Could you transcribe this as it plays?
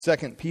2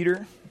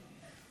 Peter.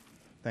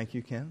 Thank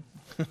you, Ken.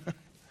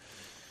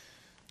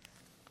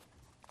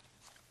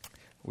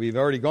 We've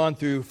already gone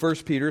through 1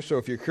 Peter, so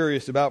if you're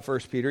curious about 1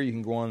 Peter, you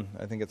can go on,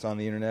 I think it's on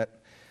the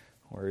internet,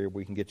 where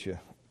we can get you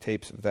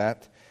tapes of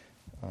that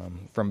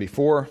from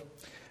before.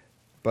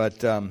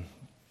 But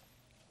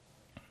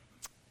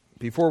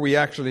before we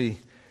actually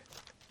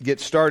get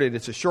started,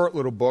 it's a short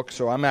little book,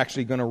 so I'm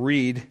actually going to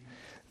read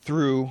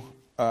through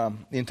the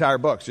entire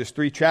book, it's just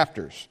 3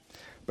 chapters.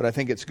 But I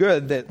think it's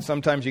good that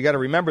sometimes you got to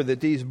remember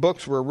that these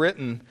books were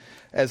written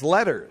as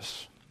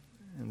letters.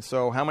 And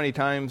so how many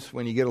times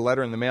when you get a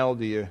letter in the mail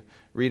do you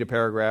read a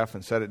paragraph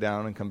and set it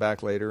down and come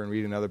back later and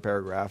read another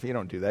paragraph? You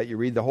don't do that. You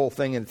read the whole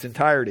thing in its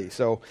entirety.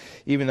 So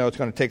even though it's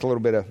going to take a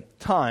little bit of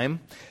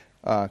time,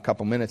 a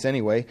couple minutes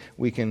anyway,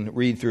 we can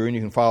read through and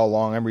you can follow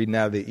along. I'm reading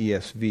out of the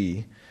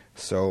ESV,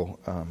 so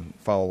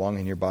follow along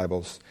in your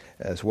Bibles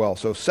as well.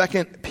 So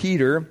 2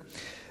 Peter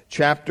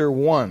chapter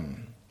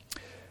 1.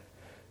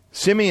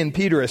 Simeon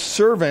Peter, a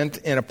servant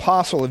and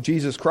apostle of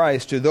Jesus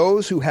Christ, to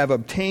those who have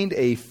obtained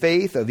a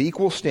faith of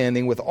equal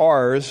standing with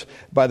ours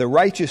by the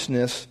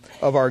righteousness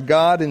of our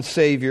God and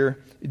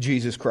Savior,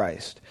 Jesus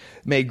Christ.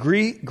 May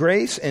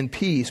grace and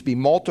peace be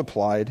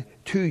multiplied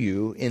to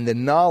you in the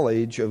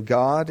knowledge of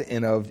God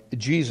and of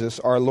Jesus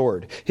our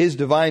Lord. His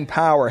divine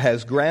power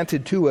has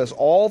granted to us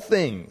all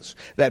things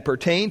that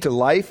pertain to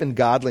life and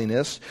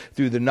godliness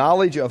through the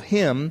knowledge of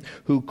Him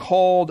who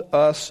called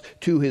us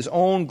to His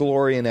own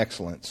glory and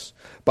excellence,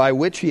 by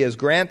which He has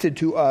granted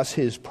to us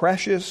His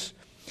precious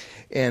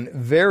and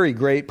very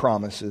great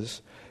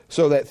promises,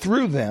 so that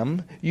through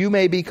them you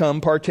may become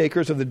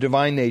partakers of the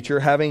divine nature,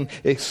 having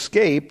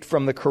escaped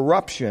from the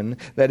corruption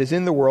that is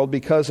in the world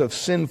because of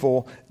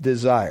sinful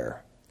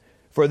desire.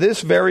 For this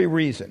very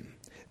reason,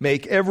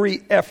 make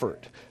every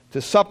effort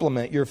to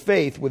supplement your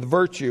faith with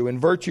virtue, and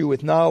virtue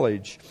with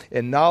knowledge,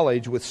 and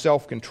knowledge with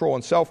self-control,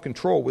 and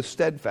self-control with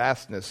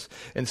steadfastness,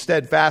 and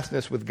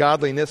steadfastness with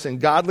godliness, and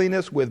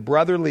godliness with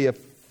brotherly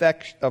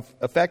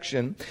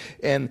affection,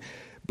 and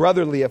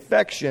brotherly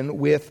affection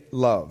with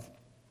love.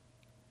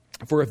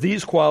 For if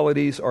these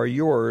qualities are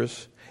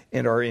yours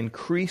and are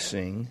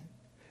increasing,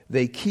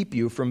 they keep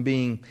you from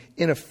being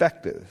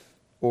ineffective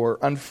or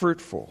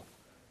unfruitful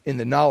in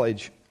the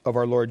knowledge of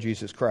our Lord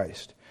Jesus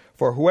Christ.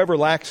 For whoever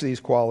lacks these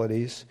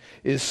qualities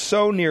is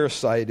so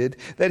nearsighted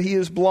that he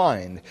is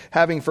blind,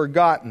 having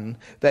forgotten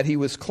that he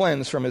was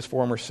cleansed from his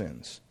former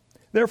sins.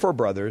 Therefore,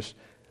 brothers,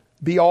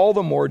 be all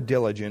the more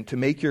diligent to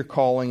make your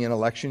calling and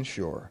election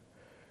sure.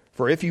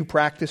 For if you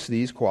practice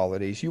these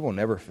qualities, you will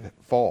never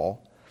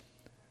fall.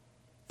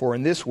 For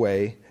in this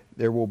way,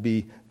 there will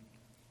be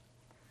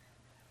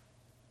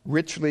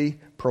richly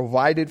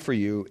provided for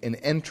you an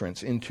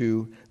entrance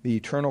into the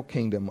eternal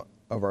kingdom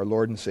of our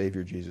Lord and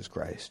Savior Jesus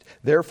Christ.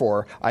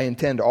 Therefore, I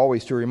intend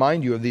always to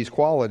remind you of these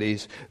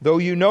qualities, though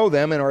you know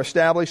them and are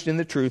established in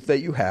the truth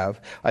that you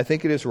have. I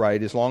think it is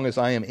right, as long as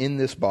I am in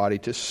this body,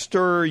 to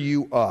stir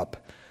you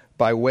up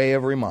by way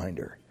of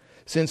reminder,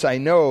 since I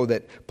know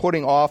that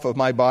putting off of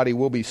my body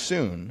will be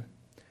soon,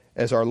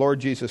 as our Lord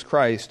Jesus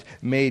Christ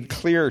made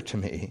clear to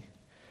me.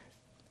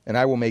 And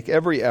I will make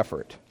every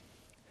effort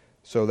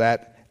so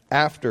that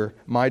after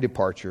my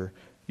departure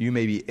you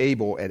may be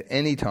able at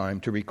any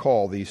time to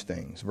recall these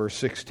things. Verse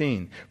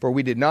 16, for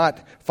we did not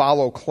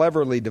follow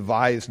cleverly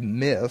devised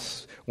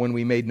myths when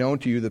we made known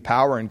to you the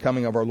power and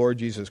coming of our Lord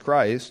Jesus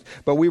Christ,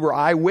 but we were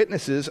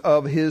eyewitnesses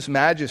of His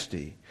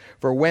majesty.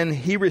 For when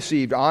He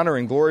received honor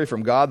and glory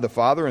from God the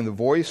Father, and the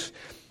voice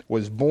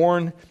was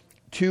borne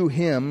to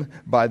Him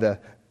by the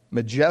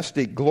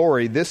majestic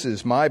glory, this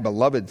is my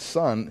beloved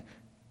Son,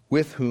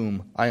 with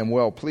whom I am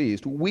well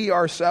pleased, we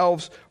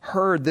ourselves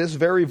heard this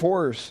very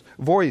voice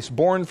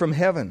born from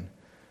heaven.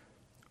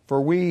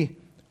 For we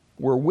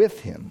were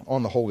with Him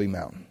on the holy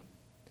mountain.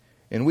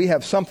 And we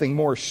have something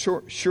more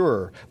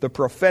sure, the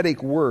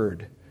prophetic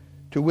word,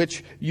 to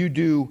which you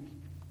do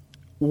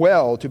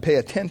well to pay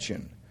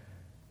attention,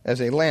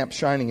 as a lamp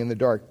shining in the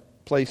dark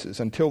places,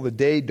 until the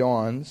day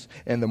dawns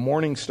and the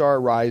morning star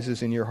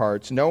rises in your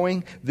hearts,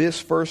 knowing this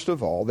first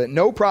of all, that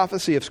no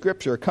prophecy of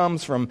Scripture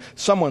comes from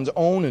someone's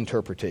own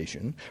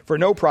interpretation, for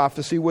no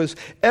prophecy was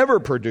ever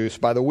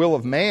produced by the will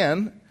of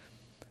man,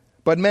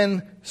 but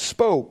men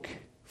spoke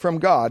from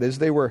God as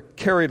they were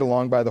carried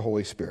along by the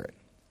Holy Spirit.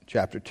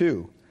 Chapter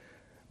 2.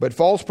 But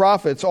false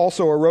prophets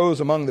also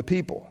arose among the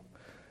people,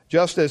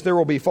 just as there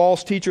will be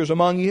false teachers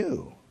among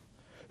you,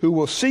 who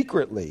will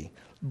secretly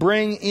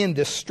bring in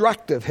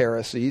destructive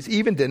heresies,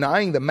 even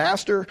denying the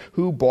master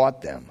who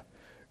bought them,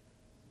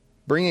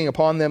 bringing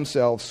upon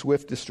themselves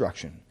swift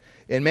destruction.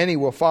 And many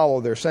will follow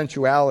their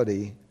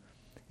sensuality,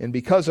 and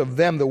because of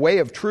them the way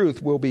of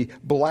truth will be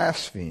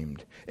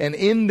blasphemed. And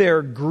in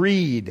their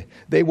greed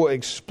they will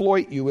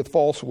exploit you with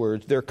false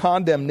words. Their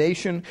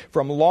condemnation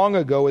from long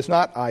ago is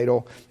not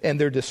idle, and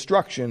their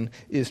destruction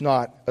is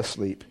not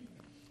asleep.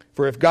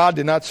 For if God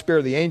did not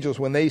spare the angels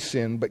when they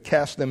sinned, but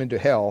cast them into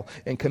hell,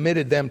 and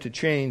committed them to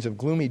chains of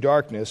gloomy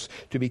darkness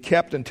to be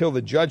kept until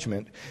the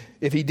judgment,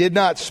 if He did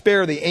not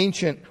spare the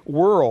ancient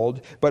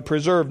world, but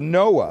preserved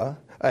Noah,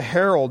 a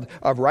herald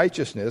of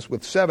righteousness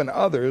with 7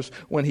 others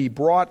when he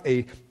brought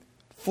a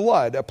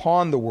flood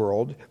upon the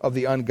world of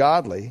the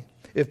ungodly,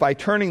 if by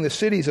turning the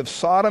cities of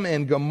Sodom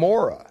and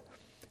Gomorrah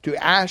to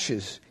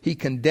ashes he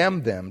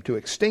condemned them to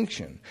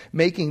extinction,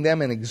 making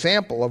them an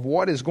example of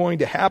what is going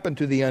to happen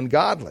to the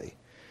ungodly,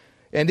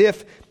 and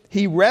if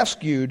he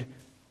rescued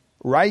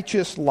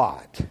righteous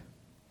Lot,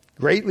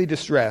 greatly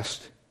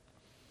distressed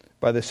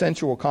by the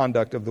sensual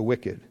conduct of the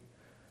wicked,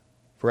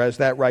 for as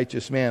that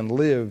righteous man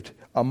lived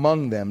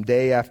among them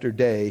day after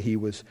day, he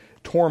was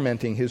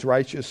tormenting his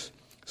righteous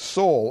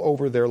soul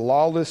over their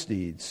lawless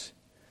deeds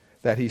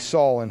that he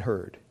saw and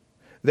heard.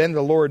 Then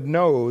the Lord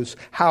knows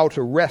how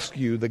to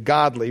rescue the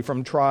godly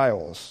from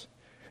trials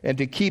and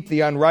to keep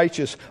the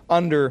unrighteous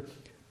under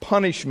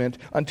punishment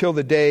until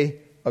the day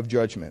of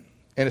judgment,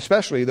 and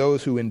especially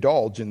those who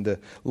indulge in the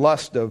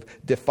lust of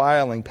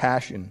defiling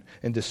passion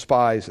and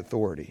despise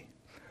authority.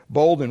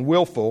 Bold and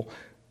willful,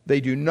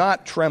 they do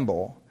not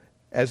tremble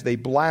as they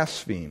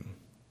blaspheme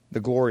the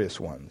glorious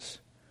ones,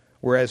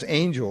 whereas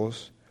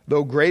angels,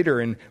 though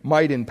greater in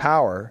might and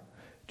power,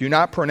 do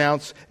not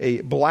pronounce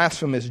a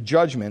blasphemous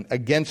judgment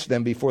against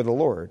them before the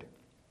Lord.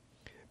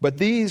 But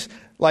these,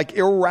 like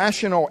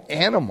irrational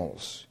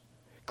animals,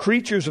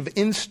 creatures of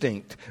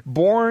instinct,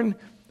 born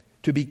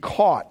to be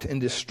caught and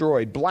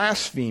destroyed,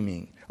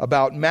 blaspheming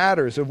about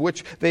matters of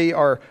which they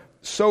are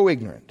so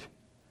ignorant,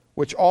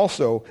 which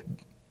also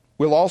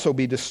will also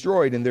be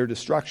destroyed in their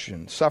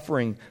destruction,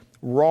 suffering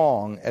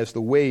wrong as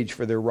the wage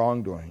for their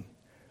wrongdoing.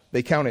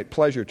 They count it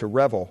pleasure to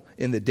revel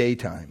in the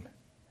daytime.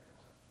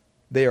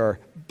 They are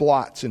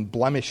blots and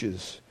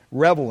blemishes,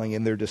 reveling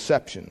in their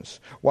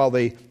deceptions, while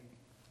they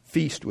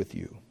feast with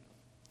you.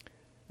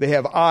 They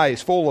have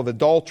eyes full of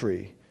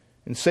adultery,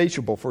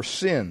 insatiable for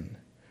sin.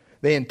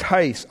 They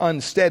entice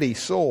unsteady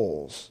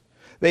souls.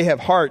 They have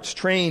hearts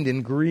trained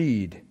in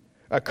greed.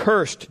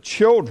 Accursed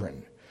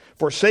children,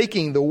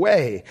 forsaking the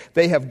way,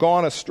 they have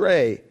gone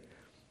astray.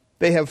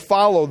 They have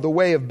followed the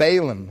way of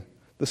Balaam,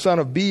 the son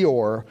of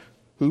Beor,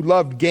 who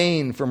loved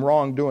gain from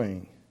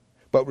wrongdoing,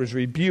 but was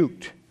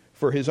rebuked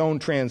for his own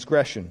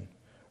transgression.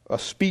 A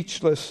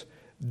speechless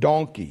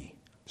donkey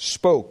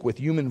spoke with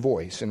human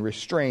voice and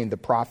restrained the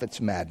prophet's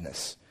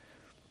madness.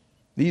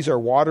 These are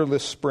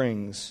waterless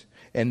springs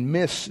and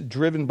mists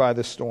driven by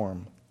the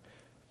storm.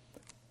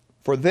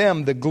 For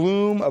them the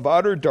gloom of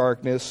utter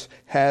darkness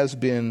has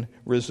been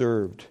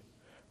reserved.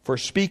 For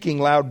speaking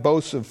loud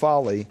boasts of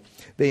folly,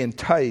 they're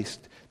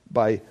enticed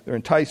by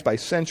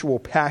sensual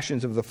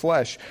passions of the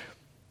flesh,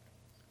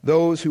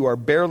 those who are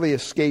barely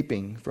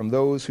escaping from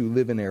those who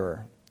live in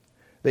error.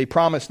 They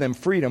promise them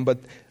freedom, but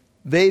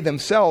they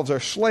themselves are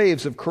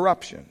slaves of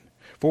corruption.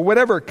 For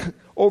whatever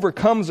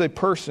overcomes a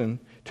person,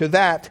 to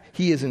that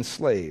he is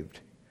enslaved.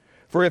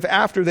 For if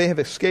after they have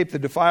escaped the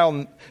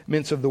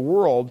defilements of the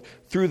world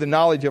through the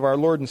knowledge of our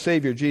Lord and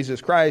Savior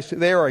Jesus Christ,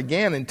 they are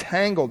again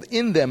entangled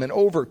in them and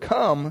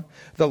overcome,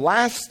 the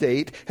last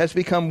state has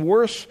become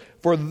worse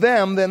for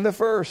them than the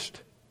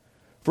first.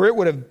 For it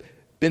would have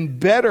been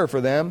better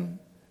for them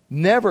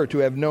never to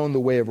have known the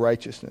way of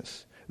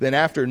righteousness, than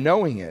after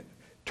knowing it,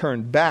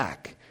 turn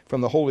back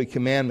from the holy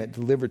commandment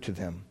delivered to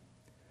them.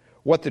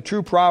 What the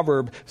true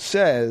proverb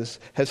says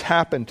has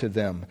happened to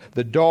them.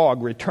 The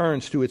dog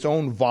returns to its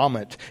own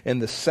vomit,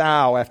 and the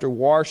sow, after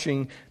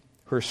washing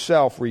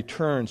herself,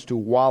 returns to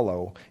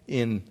wallow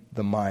in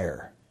the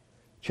mire.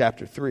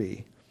 Chapter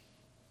 3.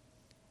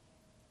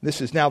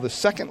 This is now the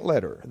second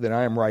letter that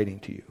I am writing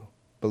to you,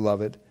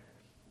 beloved.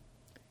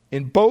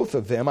 In both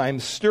of them I am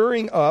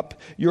stirring up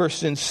your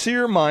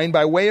sincere mind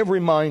by way of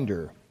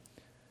reminder,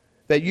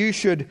 that you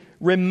should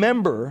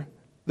remember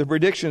the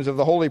predictions of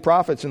the holy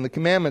prophets and the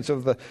commandments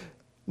of the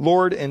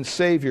Lord and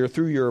Savior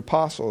through your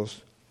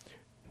apostles,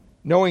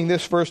 knowing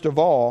this first of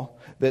all,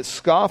 that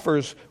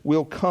scoffers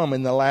will come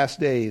in the last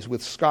days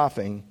with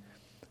scoffing,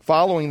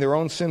 following their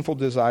own sinful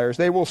desires.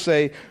 They will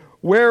say,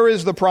 "Where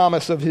is the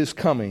promise of his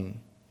coming?"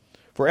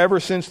 For ever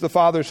since the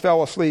fathers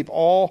fell asleep,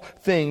 all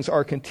things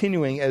are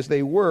continuing as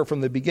they were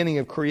from the beginning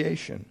of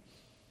creation.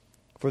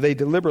 For they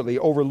deliberately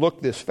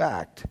overlooked this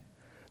fact,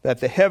 that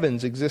the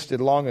heavens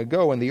existed long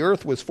ago, and the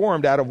earth was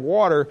formed out of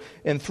water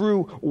and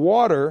through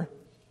water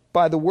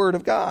by the word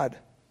of God.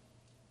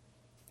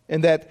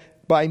 And that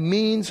by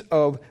means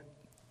of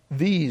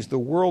these, the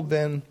world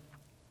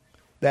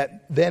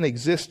that then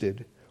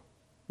existed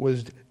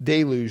was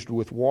deluged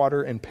with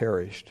water and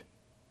perished.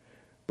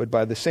 But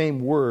by the same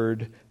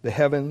word, the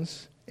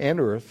heavens and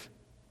earth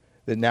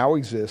that now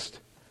exist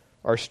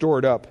are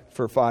stored up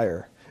for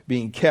fire,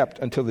 being kept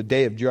until the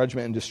day of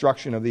judgment and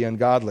destruction of the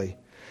ungodly.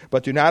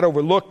 But do not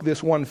overlook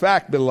this one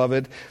fact,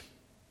 beloved,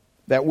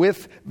 that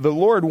with the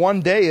Lord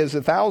 1 day is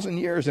 1,000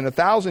 years, and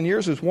 1,000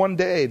 years is 1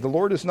 day. The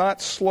Lord is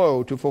not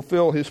slow to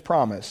fulfill his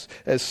promise,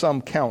 as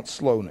some count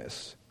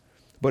slowness,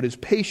 but is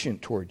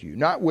patient toward you,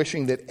 not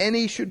wishing that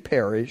any should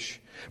perish,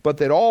 but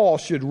that all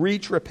should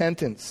reach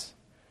repentance.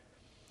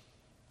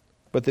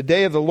 But the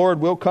day of the Lord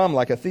will come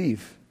like a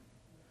thief,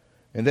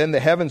 and then the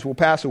heavens will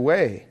pass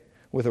away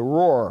with a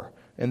roar,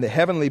 and the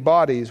heavenly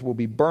bodies will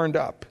be burned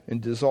up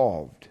and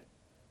dissolved,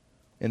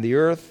 and the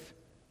earth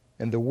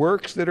and the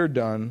works that are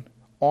done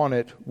on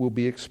it will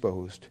be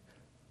exposed.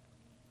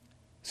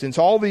 Since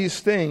all these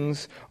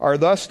things are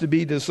thus to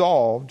be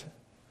dissolved,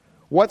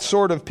 what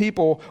sort of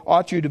people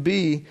ought you to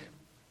be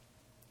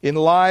in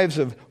lives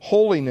of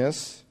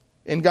holiness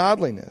and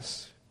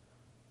godliness,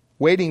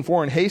 waiting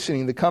for and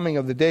hastening the coming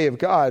of the day of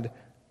God,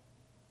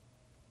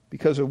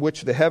 because of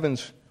which the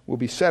heavens will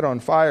be set on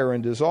fire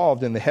and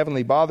dissolved, and the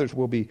heavenly bodies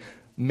will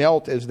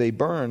melt as they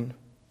burn.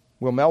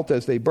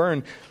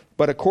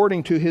 But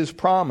according to his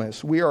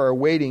promise, we are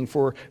awaiting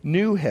for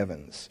new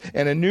heavens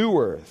and a new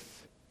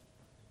earth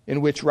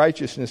in which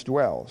righteousness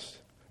dwells.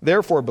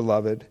 Therefore,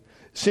 beloved,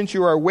 since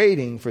you are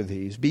waiting for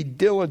these, be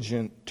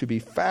diligent to be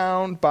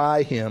found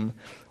by him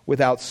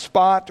without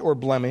spot or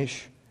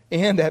blemish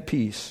and at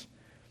peace,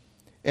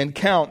 and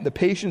count the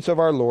patience of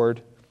our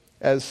Lord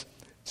as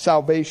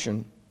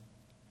salvation,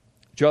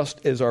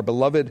 just as our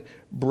beloved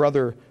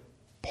brother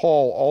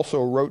Paul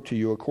also wrote to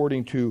you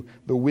according to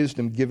the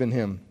wisdom given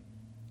him,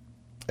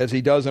 as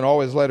he does in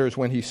all his letters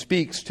when he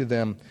speaks in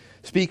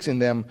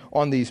them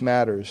on these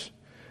matters.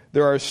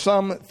 There are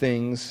some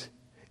things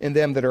in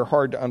them that are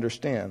hard to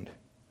understand,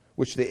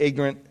 which the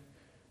ignorant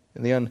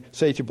and the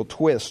unsatiable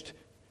twist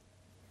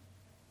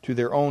to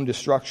their own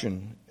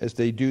destruction, as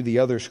they do the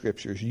other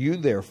scriptures. You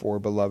therefore,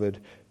 beloved,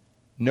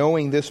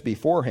 knowing this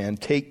beforehand,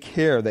 take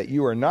care that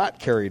you are not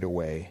carried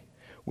away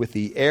with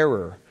the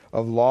error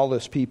of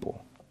lawless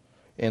people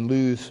and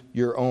lose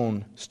your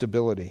own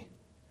stability,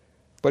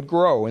 but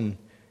grow in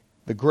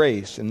the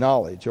grace and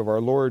knowledge of our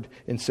Lord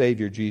and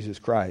Savior Jesus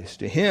Christ.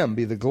 To him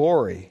be the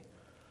glory,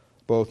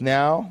 both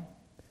now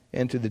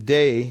and to the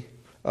day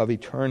of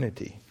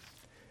eternity.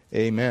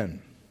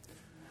 Amen.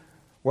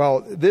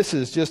 Well, this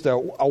is just a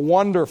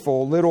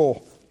wonderful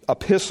little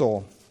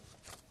epistle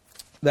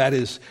that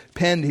is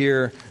penned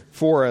here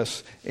for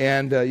us.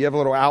 And you have a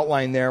little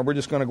outline there. We're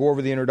just going to go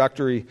over the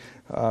introductory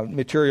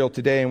material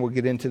today, and we'll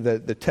get into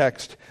the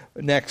text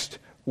next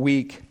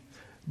week.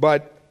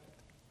 But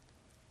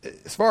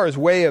as far as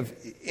way of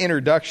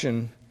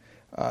introduction,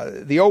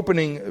 the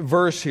opening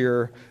verse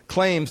here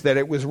claims that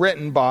it was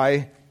written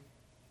by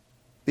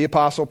the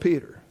Apostle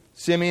Peter.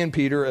 Simeon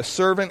Peter, a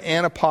servant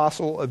and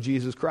apostle of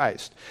Jesus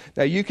Christ.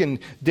 Now you can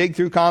dig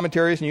through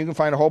commentaries and you can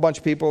find a whole bunch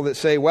of people that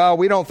say, well,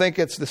 we don't think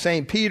it's the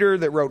same Peter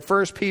that wrote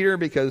 1 Peter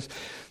because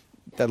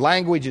the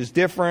language is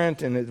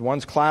different and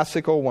one's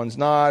classical, one's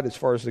not as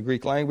far as the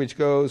Greek language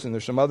goes, and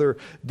there's some other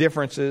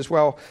differences.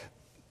 Well,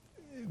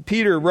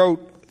 Peter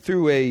wrote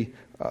through a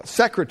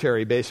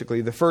secretary,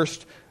 basically, the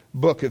first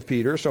book of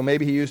Peter, so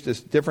maybe he used a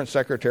different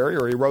secretary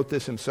or he wrote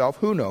this himself,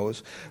 who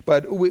knows.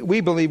 But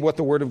we believe what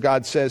the Word of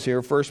God says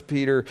here. 1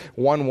 Peter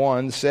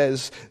 1:1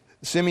 says,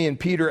 Simeon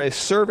Peter, a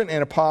servant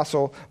and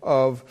apostle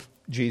of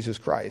Jesus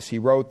Christ. He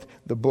wrote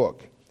the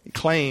book. He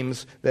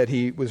claims that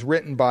he was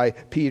written by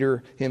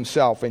Peter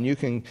himself, and you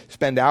can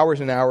spend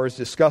hours and hours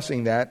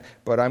discussing that,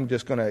 but I'm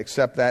just going to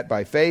accept that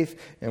by faith,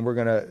 and we're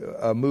going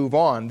to move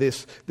on.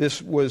 This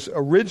was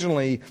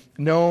originally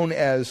known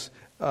as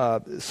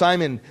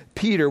Simon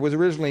Peter was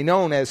originally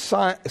known as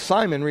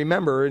Simon,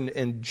 remember,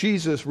 and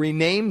Jesus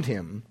renamed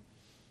him,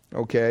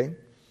 okay?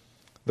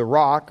 The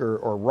Rock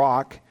or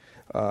Rock,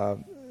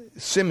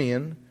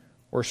 Simeon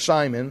or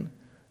Simon.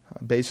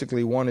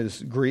 Basically, one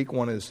is Greek,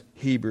 one is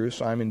Hebrew,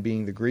 Simon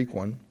being the Greek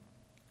one.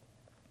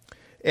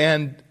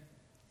 And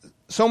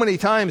so many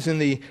times in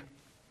the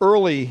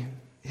early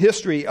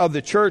history of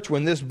the church,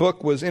 when this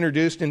book was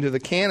introduced into the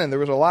canon, there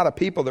was a lot of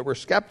people that were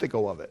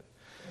skeptical of it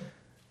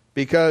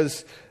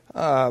because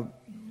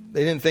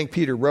they didn't think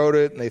Peter wrote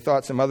it, and they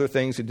thought some other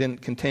things that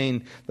didn't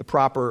contain the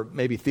proper,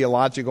 maybe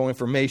theological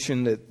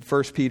information that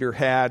 1 Peter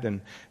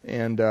had,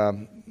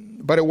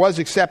 but it was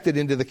accepted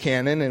into the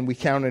canon, and we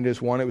count it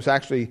as one. It was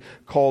actually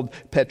called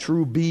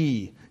Petru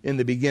B in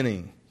the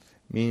beginning,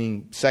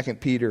 meaning 2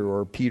 Peter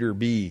or Peter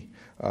B.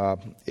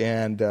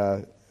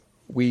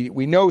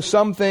 We know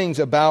some things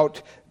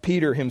about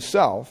Peter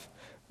himself.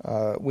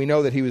 We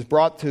know that he was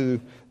brought to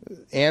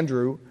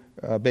Andrew,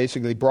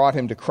 basically brought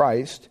him to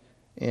Christ.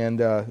 And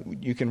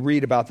you can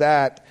read about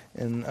that,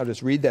 and I'll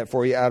just read that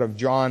for you out of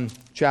John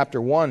chapter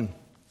 1.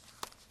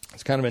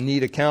 It's kind of a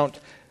neat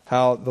account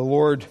how the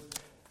Lord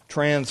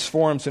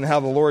transforms and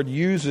how the Lord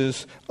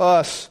uses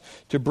us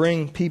to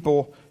bring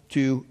people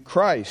to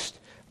Christ.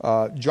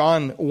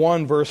 John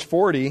 1 verse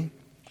 40,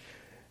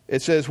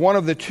 it says, one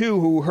of the two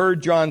who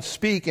heard John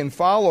speak and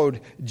followed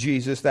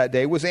Jesus that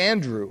day was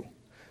Andrew,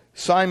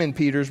 Simon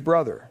Peter's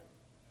brother.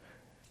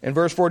 And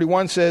verse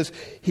 41 says,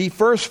 he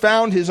first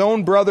found his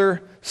own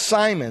brother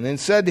Simon and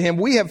said to him,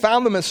 we have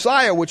found the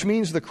Messiah, which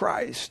means the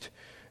Christ.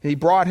 And he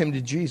brought him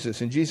to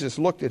Jesus, and Jesus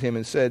looked at him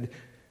and said,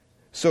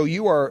 so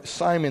you are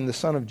Simon the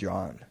son of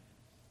John.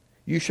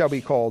 You shall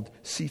be called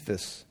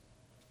Cephas,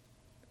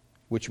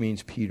 which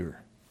means Peter.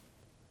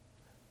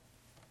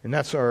 And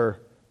that's our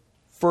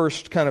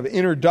first kind of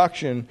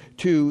introduction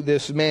to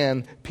this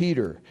man,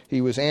 Peter.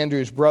 He was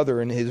Andrew's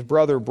brother, and his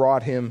brother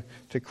brought him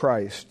to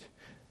Christ.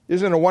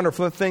 Isn't it a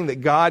wonderful thing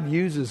that God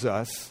uses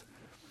us,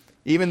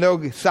 even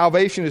though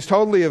salvation is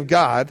totally of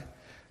God,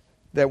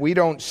 that we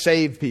don't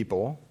save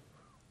people.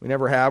 We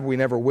never have, we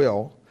never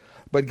will.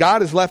 But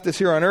God has left us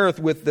here on earth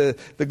with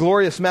the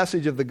glorious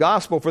message of the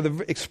gospel for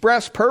the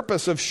express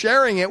purpose of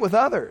sharing it with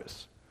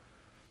others.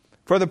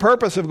 For the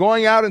purpose of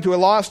going out into a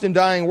lost and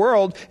dying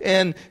world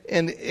and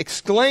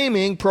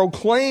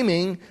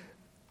proclaiming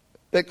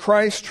that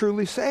Christ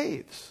truly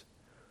saves,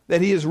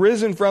 that He is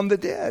risen from the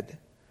dead.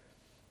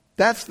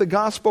 That's the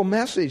gospel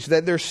message,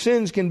 that their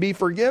sins can be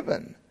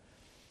forgiven.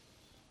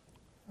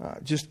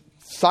 Just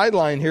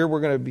sideline here,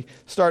 we're going to be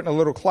starting a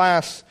little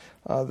class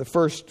the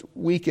first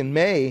week in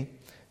May,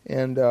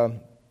 and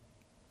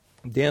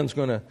Dan's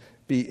going to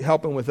be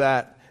helping with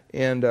that,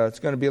 and it's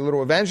going to be a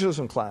little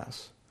evangelism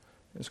class.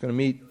 It's going to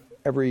meet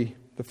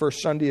the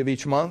first Sunday of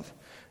each month,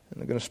 and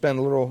they're going to spend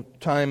a little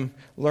time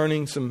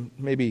learning some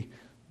maybe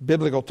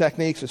biblical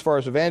techniques as far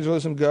as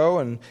evangelism go,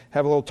 and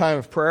have a little time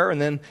of prayer,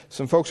 and then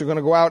some folks are going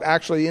to go out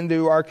actually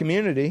into our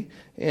community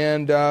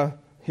and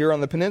here on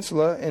the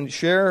peninsula and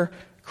share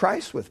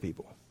Christ with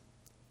people.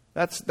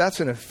 That's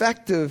an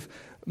effective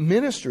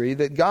ministry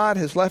that God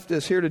has left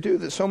us here to do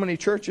that so many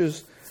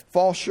churches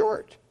fall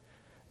short.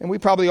 And we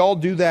probably all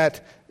do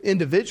that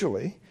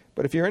individually,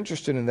 but if you're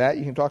interested in that,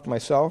 you can talk to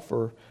myself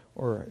or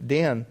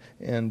Dan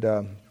and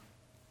Dan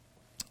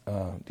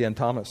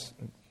Thomas,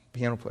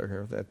 piano player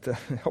here, that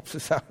helps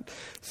us out.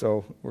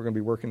 So we're going to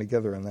be working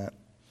together on that.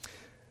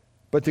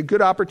 But the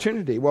good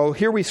opportunity. Well,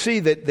 here we see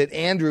that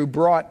Andrew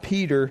brought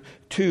Peter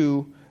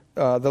to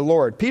the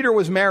Lord. Peter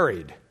was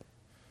married,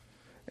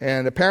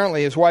 and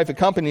apparently his wife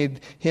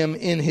accompanied him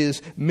in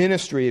his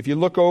ministry. If you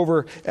look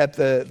over at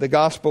the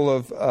Gospel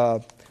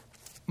of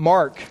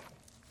Mark,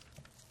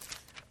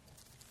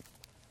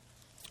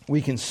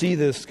 we can see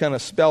this kind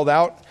of spelled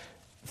out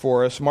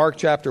for us. Mark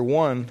chapter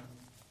 1.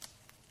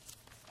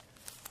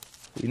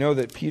 We know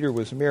that Peter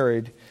was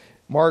married.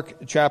 Mark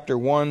chapter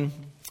 1,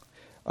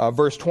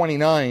 verse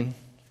 29.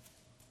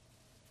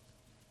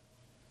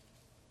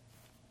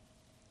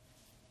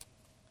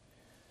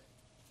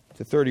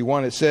 To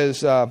 31, it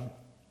says, and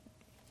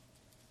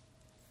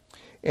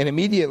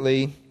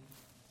immediately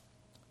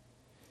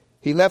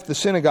he left the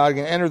synagogue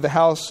and entered the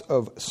house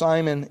of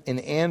Simon and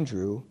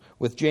Andrew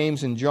with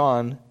James and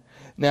John.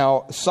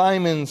 Now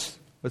Simon's,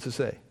 what's it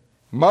say?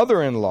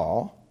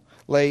 Mother-in-law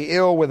lay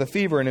ill with a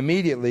fever, and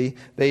immediately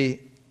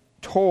they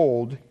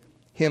told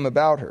him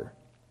about her.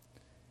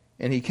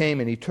 And he came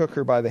and he took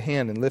her by the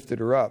hand and lifted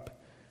her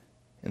up,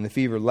 and the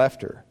fever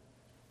left her,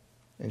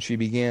 and she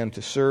began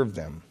to serve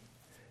them.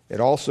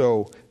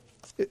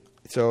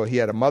 So he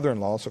had a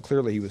mother-in-law, so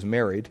clearly he was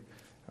married.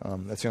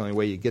 That's the only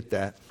way you get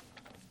that.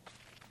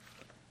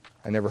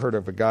 I never heard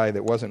of a guy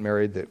that wasn't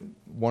married that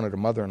wanted a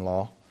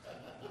mother-in-law.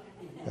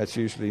 That's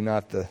usually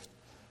not the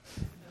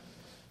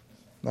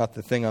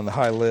thing on the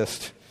high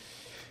list.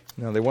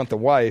 They want the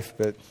wife,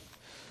 but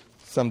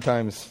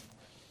sometimes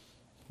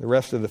the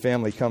rest of the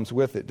family comes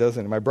with it,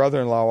 doesn't it? My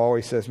brother-in-law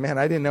always says, man,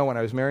 I didn't know when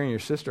I was marrying your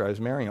sister, I was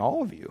marrying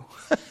all of you.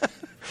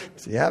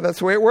 So, yeah, that's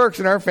the way it works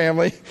in our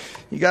family.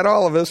 You got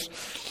all of us.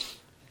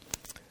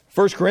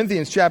 1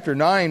 Corinthians chapter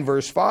 9,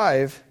 verse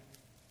 5.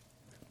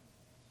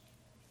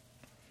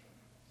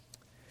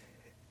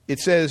 It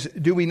says,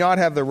 do we not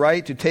have the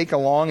right to take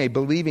along a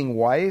believing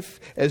wife,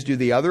 as do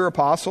the other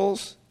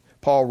apostles?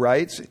 Paul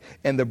writes,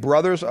 and the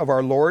brothers of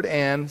our Lord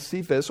and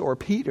Cephas, or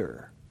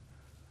Peter.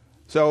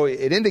 So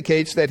it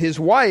indicates that his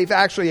wife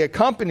actually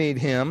accompanied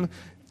him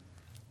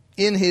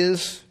in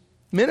his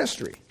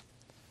ministry.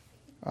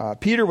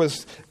 Peter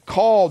was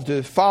called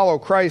to follow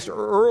Christ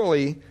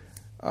early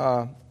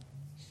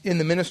in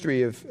the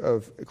ministry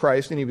of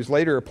Christ, and he was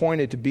later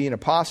appointed to be an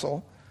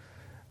apostle.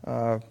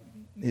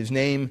 His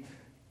name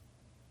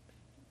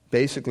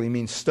basically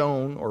means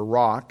stone or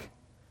rock.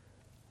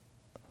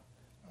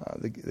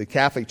 The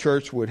Catholic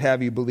Church would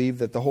have you believe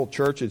that the whole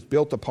church is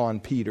built upon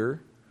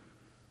Peter.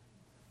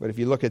 But if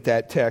you look at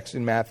that text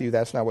in Matthew,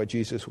 that's not what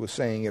Jesus was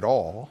saying at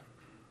all.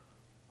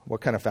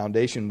 What kind of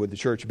foundation would the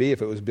church be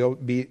if it was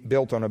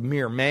built on a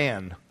mere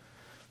man?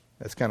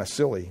 That's kind of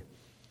silly.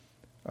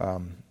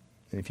 And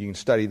if you can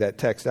study that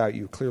text out,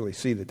 you clearly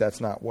see that that's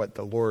not what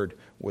the Lord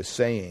was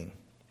saying.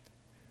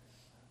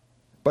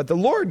 But the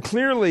Lord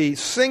clearly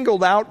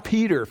singled out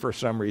Peter for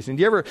some reason.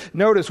 Do you ever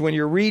notice when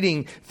you're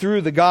reading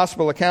through the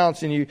gospel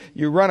accounts and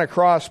you run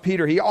across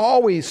Peter, he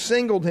always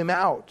singled him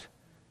out.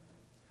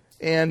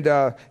 And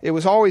it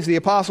was always the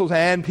apostles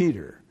and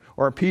Peter,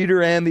 or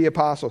Peter and the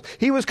apostles.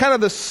 He was kind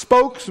of the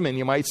spokesman,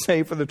 you might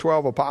say, for the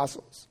 12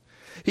 apostles.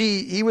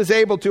 He was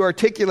able to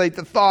articulate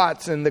the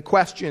thoughts and the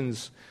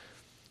questions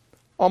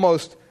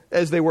almost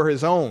as they were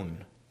his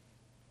own.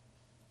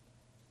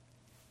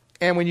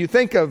 And when you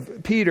think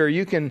of Peter,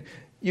 you can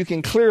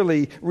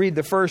clearly read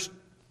the first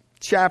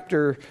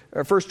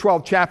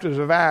 12 chapters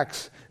of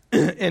Acts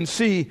and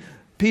see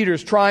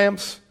Peter's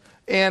triumphs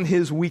and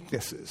his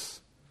weaknesses.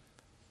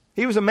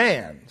 He was a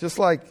man, just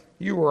like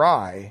you or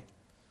I.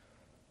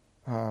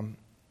 And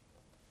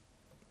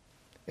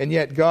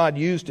yet God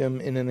used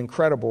him in an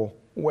incredible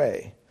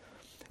way.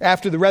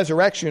 After the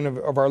resurrection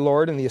of our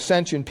Lord and the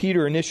ascension,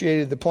 Peter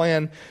initiated the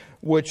plan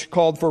which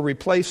called for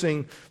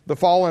replacing the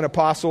fallen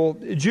apostle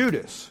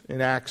Judas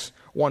in Acts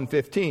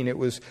 1:15. It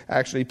was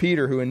actually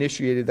Peter who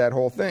initiated that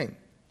whole thing.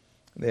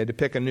 They had to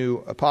pick a new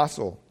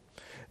apostle.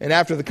 And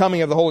after the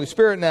coming of the Holy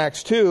Spirit in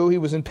Acts 2, he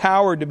was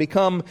empowered to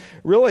become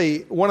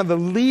really one of the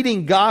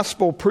leading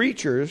gospel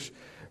preachers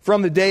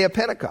from the day of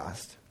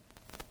Pentecost.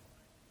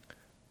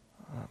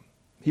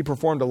 He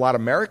performed a lot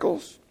of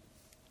miracles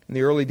in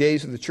the early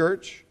days of the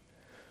church.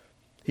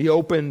 He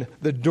opened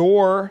the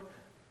door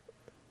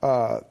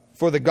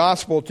for the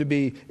gospel to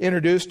be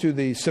introduced to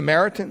the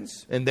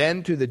Samaritans and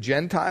then to the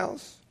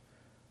Gentiles.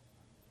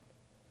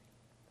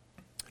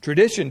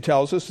 Tradition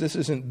tells us, this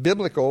isn't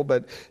biblical,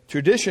 but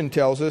tradition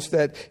tells us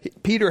that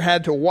Peter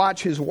had to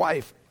watch his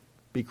wife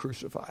be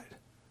crucified.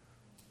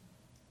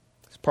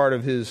 It's part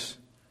of his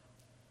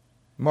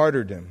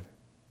martyrdom.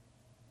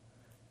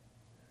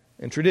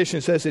 And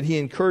tradition says that he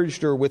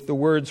encouraged her with the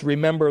words,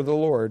 "Remember the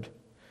Lord."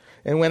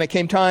 And when it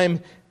came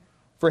time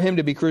for him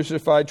to be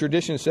crucified,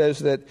 tradition says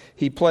that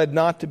he pled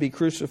not to be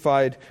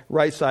crucified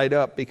right side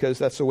up because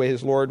that's the way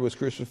his Lord was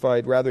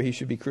crucified. Rather, he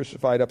should be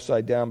crucified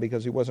upside down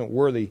because he wasn't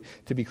worthy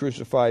to be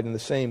crucified in the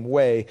same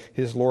way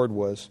his Lord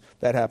was.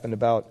 That happened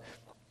about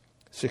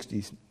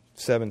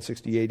 67,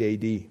 68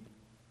 AD.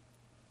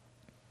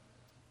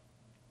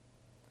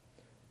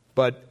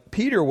 But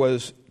Peter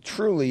was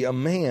truly a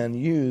man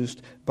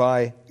used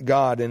by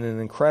God in an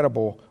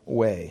incredible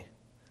way.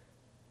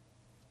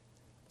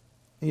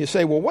 And you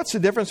say, well, what's the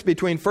difference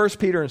between 1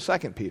 Peter and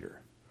 2 Peter?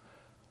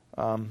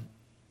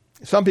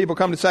 Some people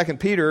come to 2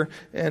 Peter,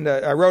 and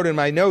I wrote in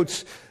my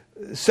notes,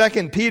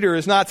 2 Peter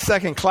is not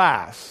second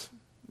class.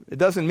 It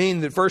doesn't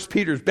mean that 1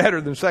 Peter is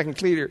better than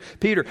 2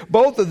 Peter.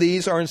 Both of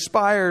these are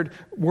inspired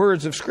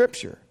words of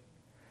Scripture.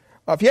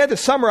 If you had to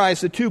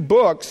summarize the two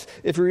books,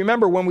 if you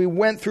remember when we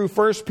went through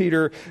 1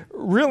 Peter,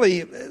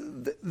 really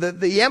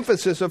the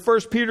emphasis of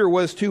 1 Peter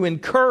was to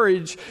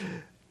encourage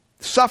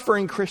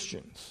suffering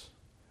Christians.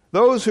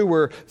 Those who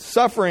were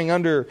suffering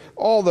under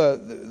all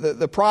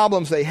the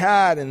problems they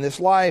had in this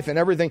life and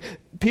everything.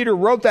 Peter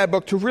wrote that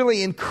book to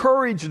really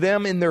encourage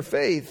them in their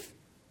faith.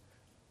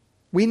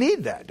 We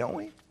need that, don't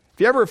we? If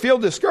you ever feel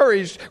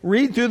discouraged,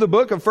 read through the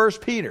book of 1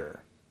 Peter.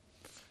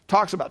 It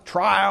talks about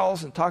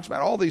trials and talks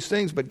about all these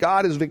things, but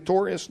God is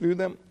victorious through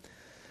them.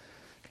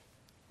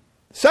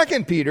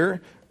 2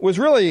 Peter was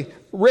really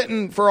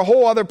written for a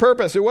whole other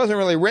purpose. It wasn't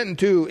really written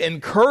to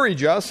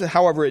encourage us,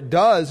 however it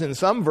does in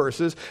some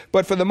verses,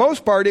 but for the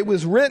most part it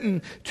was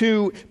written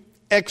to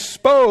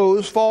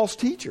expose false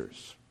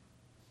teachers.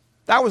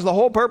 That was the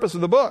whole purpose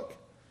of the book.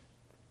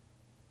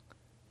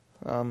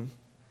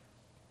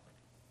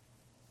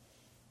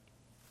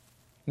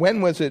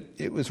 When was it?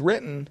 It was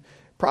written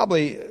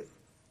probably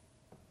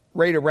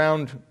right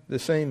around the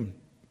same,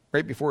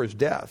 right before his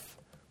death,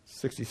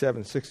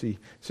 67, 60,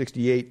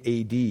 68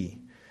 AD.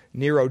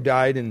 Nero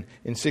died in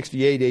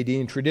 68 AD,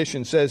 and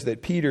tradition says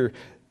that Peter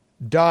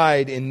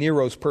died in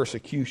Nero's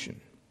persecution.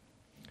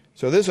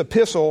 So this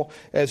epistle,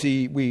 as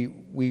we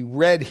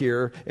read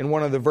here in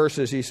one of the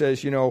verses, he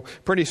says,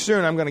 pretty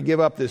soon I'm going to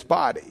give up this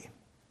body.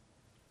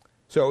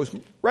 So it was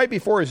right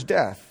before his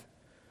death.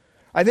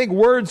 I think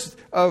words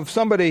of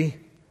somebody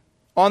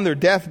on their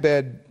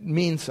deathbed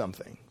mean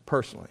something,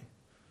 personally.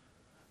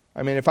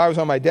 I mean, if I was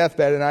on my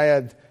deathbed and I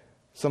had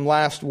some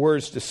last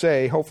words to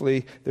say,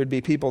 hopefully there'd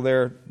be people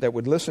there that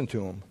would listen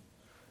to him,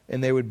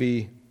 and they would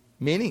be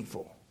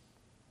meaningful.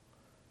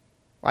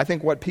 I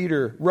think what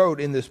Peter wrote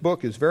in this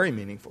book is very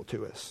meaningful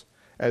to us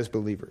as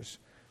believers.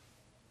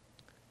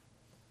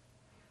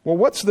 Well,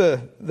 what's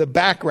the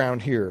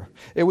background here?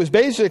 It was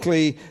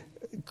basically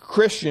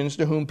Christians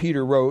to whom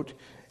Peter wrote,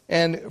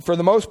 and for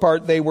the most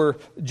part they were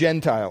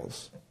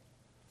Gentiles.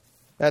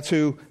 That's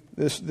who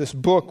this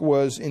book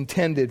was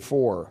intended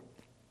for.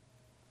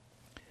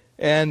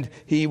 And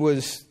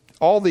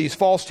all these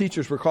false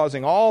teachers were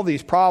causing all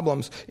these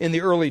problems in the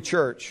early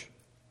church.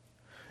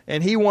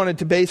 And he wanted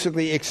to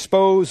basically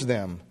expose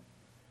them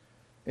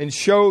and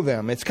show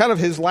them. It's kind of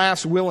his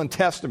last will and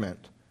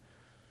testament.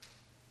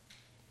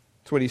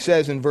 That's what he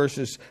says in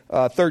verses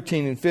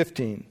 13 and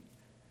 15.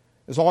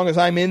 As long as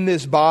I'm in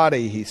this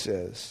body, he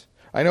says,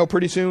 I know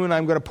pretty soon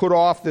I'm going to put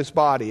off this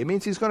body. It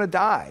means he's going to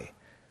die.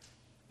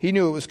 He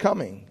knew it was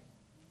coming.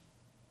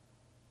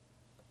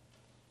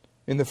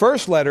 In the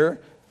first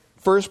letter,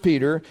 1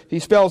 Peter, he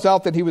spells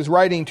out that he was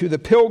writing to the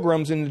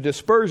pilgrims in the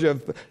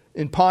dispersion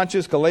in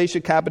Pontus,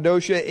 Galatia,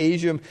 Cappadocia,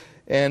 Asia,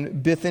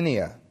 and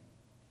Bithynia.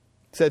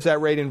 It says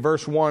that right in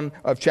verse 1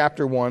 of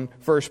chapter 1,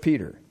 1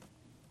 Peter.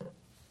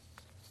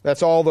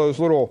 That's all those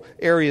little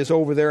areas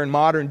over there in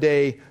modern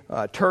day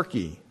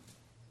Turkey.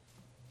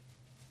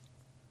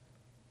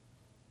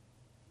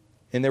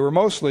 And they were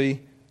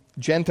mostly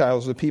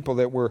Gentiles, the people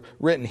that were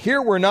written.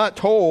 Here we're not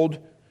told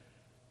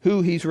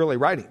who he's really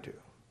writing to.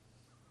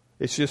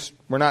 It's just,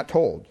 we're not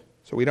told.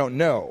 So we don't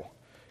know.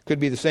 Could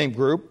be the same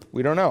group.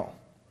 We don't know.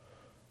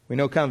 We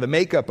know kind of the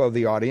makeup of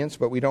the audience,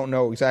 but we don't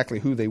know exactly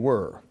who they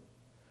were.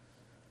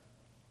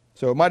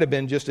 So it might have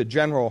been just a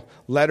general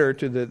letter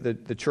to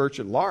the church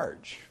at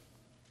large.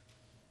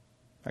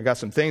 I got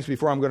some things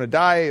before I'm going to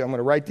die. I'm going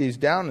to write these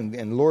down. And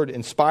the Lord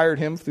inspired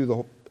him through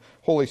the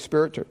Holy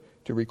Spirit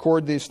to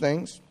record these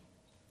things.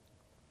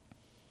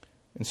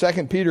 And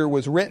 2 Peter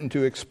was written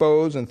to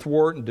expose and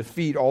thwart and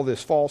defeat all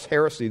this false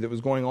heresy that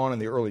was going on in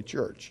the early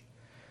church.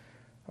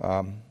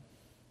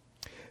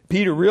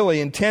 Peter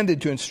really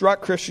intended to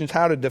instruct Christians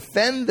how to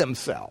defend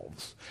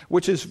themselves,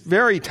 which is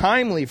very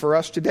timely for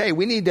us today.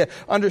 We need to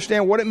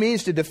understand what it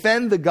means to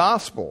defend the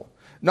gospel,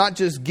 not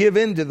just give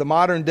in to the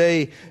modern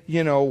day,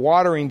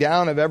 watering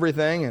down of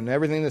everything and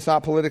everything that's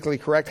not politically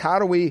correct. How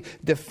do we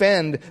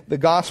defend the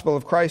gospel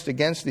of Christ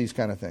against these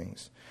kind of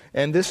things?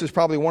 And this is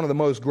probably one of the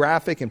most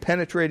graphic and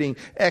penetrating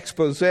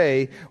expose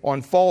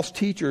on false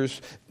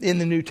teachers in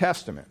the New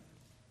Testament.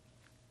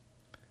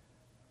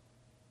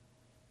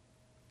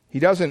 He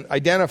doesn't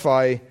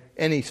identify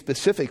any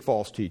specific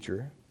false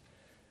teacher.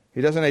 He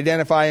doesn't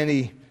identify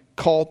any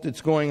cult that's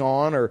going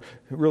on or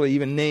really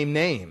even name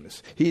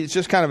names. It's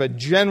just kind of a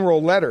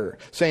general letter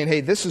saying,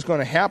 hey, this is going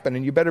to happen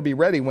and you better be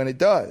ready when it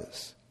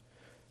does.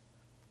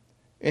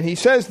 And he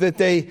says that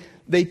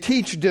they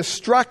teach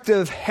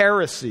destructive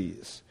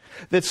heresies,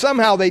 that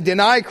somehow they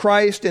deny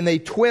Christ and they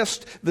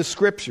twist the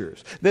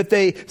Scriptures, that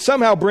they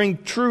somehow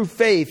bring true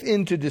faith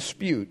into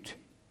dispute,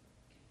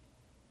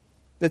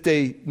 that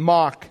they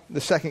mock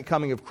the second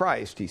coming of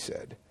Christ, he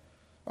said.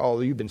 Oh,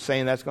 you've been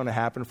saying that's going to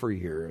happen for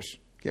years.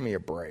 Give me a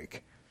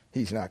break.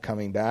 He's not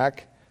coming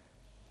back.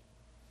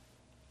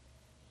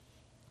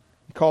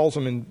 He calls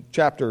them in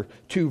chapter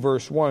 2,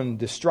 verse 1,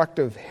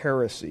 destructive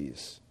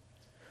heresies.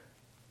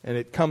 And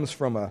it comes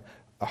from a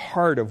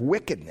heart of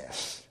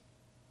wickedness.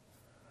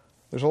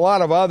 There's a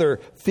lot of other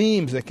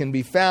themes that can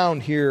be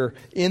found here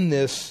in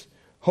this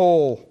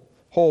whole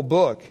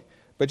book.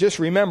 But just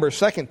remember,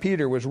 2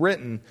 Peter was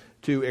written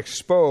to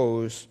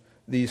expose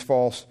these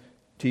false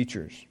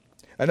teachers.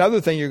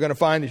 Another thing you're going to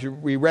find as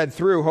we read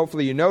through,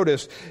 hopefully you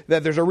notice,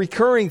 that there's a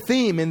recurring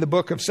theme in the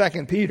book of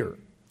 2 Peter,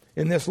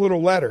 in this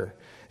little letter.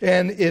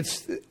 And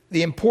it's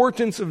the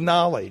importance of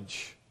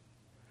knowledge.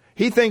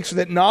 He thinks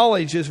that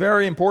knowledge is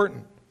very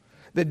important,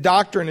 that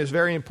doctrine is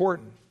very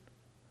important.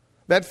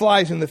 That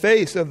flies in the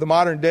face of the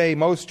modern day.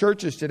 Most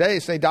churches today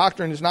say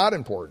doctrine is not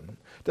important.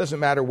 It doesn't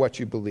matter what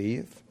you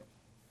believe.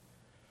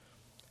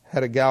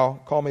 Had a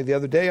gal call me the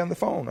other day on the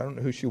phone. I don't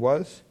know who she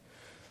was.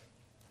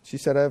 She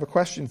said, I have a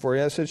question for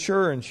you. I said,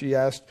 sure. And she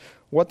asked,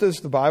 what does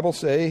the Bible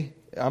say?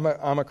 I'm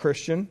a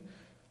Christian.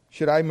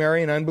 Should I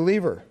marry an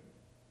unbeliever?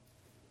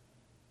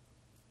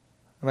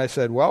 And I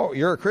said, well,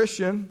 you're a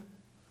Christian.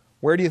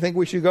 Where do you think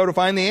we should go to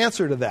find the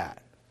answer to that?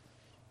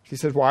 She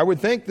said, well, I would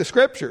think the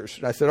Scriptures.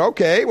 And I said,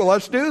 okay, well,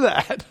 let's do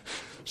that.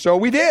 So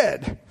we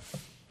did.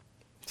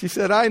 She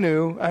said, I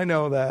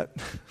know that.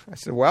 I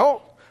said,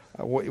 well,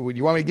 would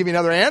you want me to give you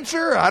another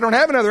answer? I don't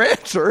have another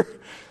answer.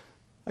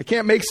 I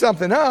can't make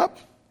something up.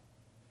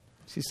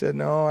 She said,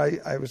 no,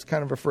 I was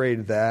kind of afraid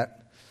of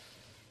that.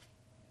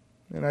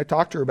 And I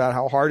talked to her about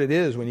how hard it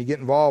is when you get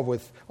involved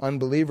with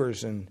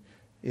unbelievers and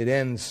it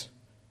ends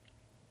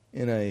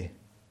in a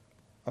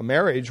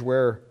marriage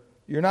where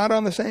you're not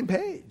on the same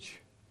page.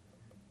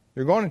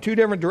 You're going in two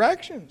different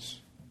directions.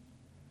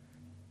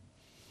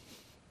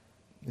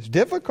 It's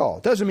difficult.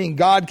 It doesn't mean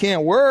God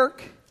can't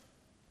work.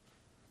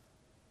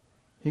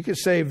 He could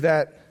save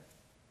that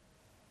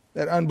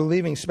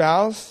unbelieving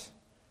spouse.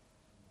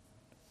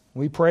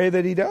 We pray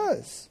that He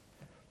does.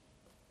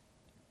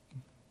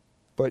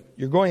 But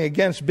you're going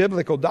against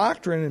biblical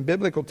doctrine and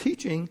biblical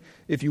teaching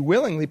if you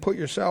willingly put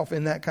yourself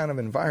in that kind of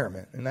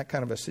environment, in that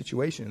kind of a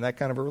situation, in that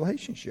kind of a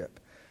relationship.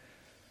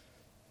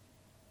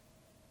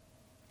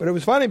 But it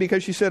was funny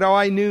because she said, oh,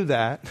 I knew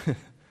that. And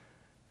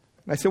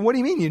I said, what do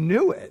you mean you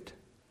knew it?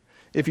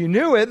 If you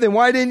knew it, then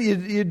why didn't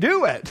you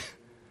do it?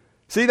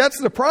 See, that's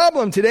the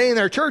problem today in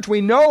our church.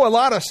 We know a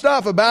lot of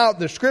stuff about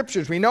the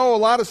Scriptures. We know a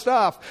lot of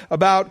stuff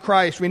about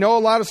Christ. We know a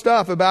lot of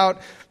stuff about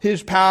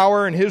His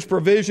power and His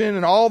provision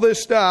and all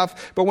this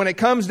stuff. But when it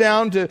comes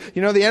down to,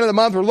 the end of the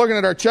month, we're looking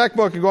at our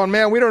checkbook and going,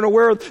 man, we don't know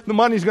where the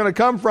money's going to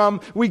come from.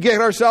 We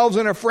get ourselves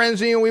in a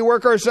frenzy and we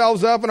work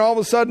ourselves up and all of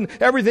a sudden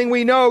everything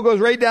we know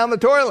goes right down the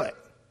toilet.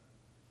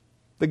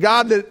 The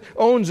God that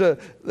owns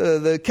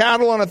the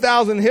cattle on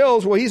 1,000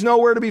 hills, well, He's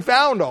nowhere to be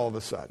found all of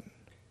a sudden.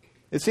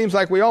 It seems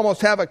like we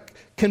almost have a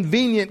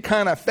convenient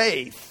kind of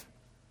faith.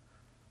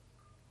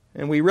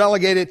 And we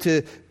relegate it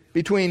to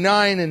between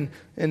 9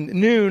 and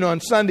noon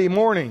on Sunday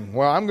morning.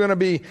 Well, I'm going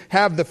to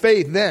have the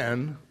faith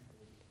then.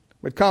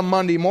 But come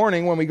Monday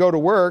morning when we go to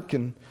work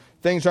and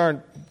things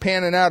aren't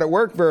panning out at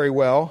work very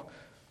well,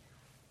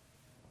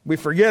 we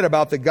forget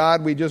about the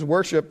God we just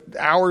worshiped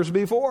hours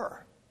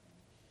before.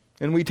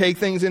 And we take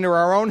things into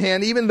our own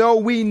hand even though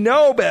we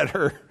know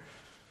better.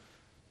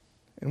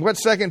 And what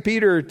 2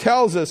 Peter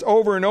tells us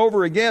over and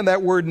over again,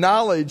 that word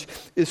knowledge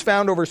is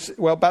found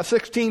about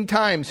 16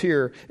 times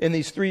here in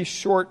these 3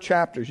 short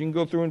chapters. You can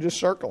go through and just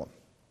circle them.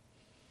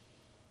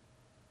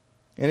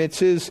 And it's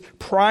his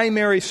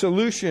primary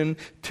solution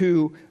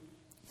to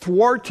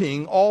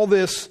thwarting all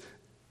this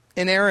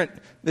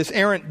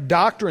errant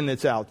doctrine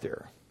that's out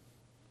there.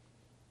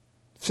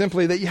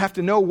 Simply that you have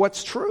to know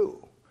what's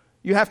true.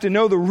 You have to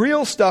know the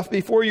real stuff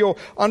before you'll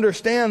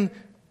understand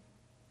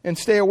and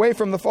stay away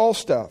from the false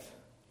stuff.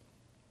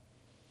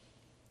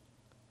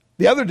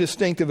 The other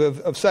distinctive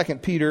of 2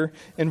 Peter,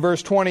 in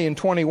verse 20 and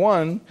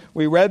 21,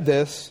 we read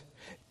this.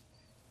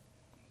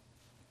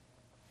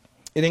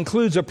 It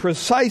includes a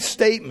precise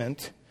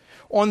statement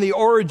on the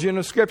origin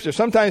of Scripture.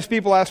 Sometimes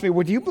people ask me,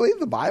 well, do you believe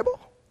the Bible?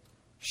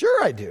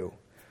 Sure I do.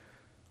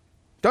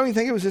 Don't you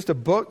think it was just a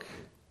book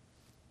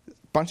a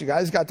bunch of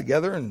guys got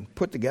together and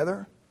put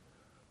together?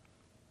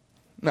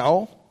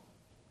 No.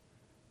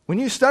 When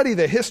you study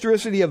the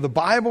historicity of the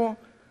Bible,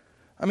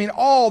 I mean,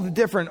 all the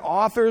different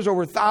authors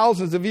over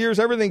thousands of years,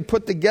 everything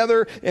put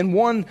together in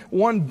one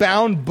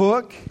bound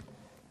book.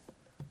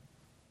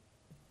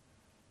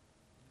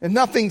 And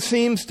nothing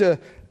seems to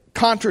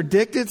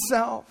contradict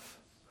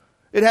itself.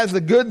 It has the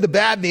good, the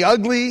bad, and the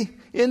ugly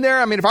in there.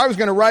 I mean, if I was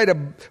going to write a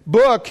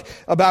book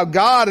about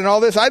God and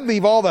all this, I'd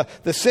leave all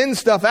the sin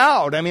stuff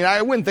out. I mean,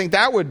 I wouldn't think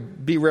that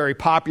would be very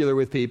popular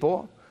with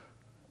people.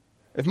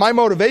 If my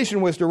motivation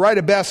was to write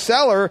a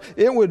bestseller,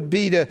 it would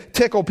be to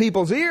tickle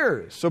people's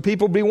ears, so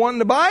people would be wanting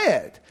to buy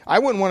it. I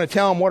wouldn't want to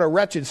tell them what a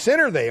wretched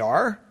sinner they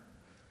are.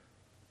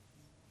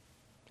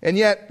 And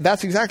yet,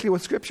 that's exactly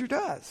what Scripture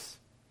does.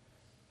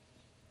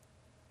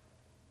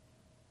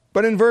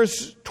 But in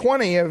verse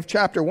 20 of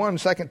chapter 1,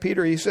 2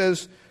 Peter, he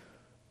says,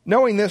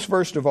 knowing this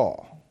first of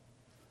all.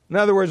 In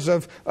other words,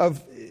 of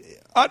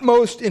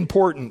utmost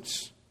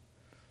importance.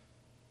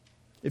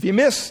 If you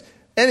miss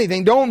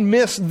anything, don't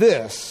miss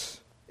this.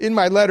 In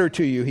my letter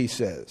to you, he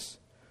says.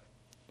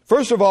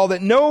 First of all,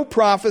 that no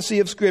prophecy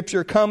of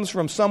Scripture comes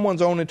from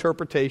someone's own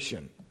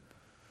interpretation.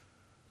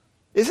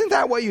 Isn't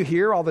that what you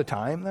hear all the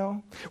time,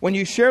 though? When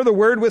you share the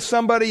word with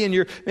somebody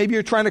and maybe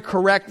you're trying to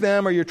correct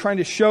them or you're trying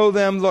to show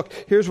them, look,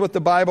 here's what the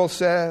Bible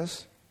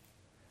says.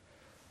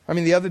 I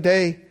mean, the other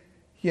day,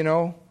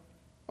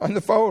 on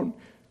the phone,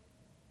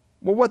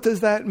 well, what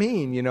does that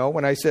mean?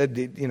 When I said,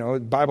 the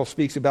Bible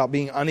speaks about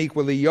being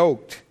unequally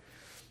yoked.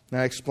 And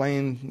I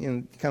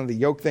explained, kind of the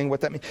yoke thing, what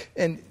that means.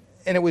 And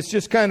it was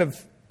just kind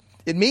of,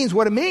 it means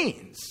what it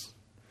means.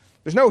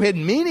 There's no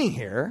hidden meaning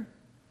here.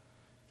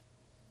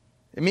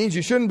 It means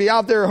you shouldn't be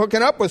out there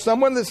hooking up with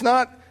someone that's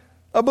not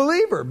a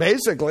believer,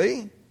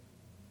 basically.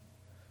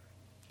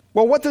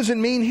 Well, what does it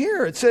mean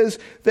here? It says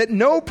that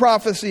no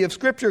prophecy of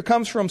Scripture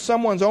comes from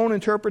someone's own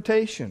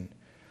interpretation.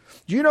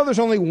 Do you know there's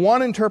only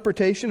one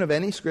interpretation of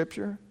any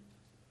Scripture?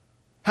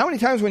 How many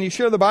times when you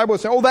share the Bible,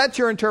 say, oh, that's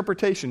your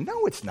interpretation?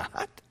 No, it's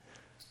not.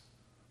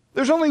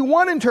 There's only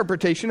one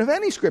interpretation of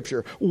any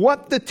Scripture,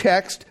 what the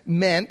text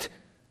meant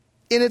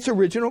in its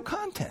original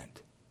content.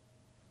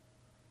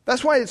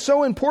 That's why it's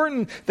so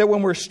important that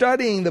when we're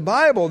studying the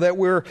Bible that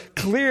we're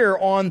clear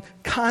on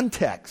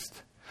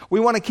context. We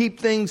want to keep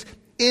things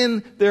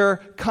in their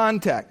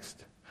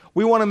context.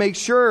 We want to make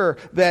sure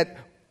that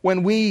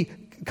when we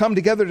come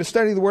together to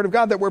study the Word of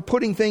God that we're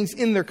putting things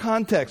in their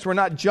context. We're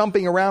not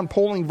jumping around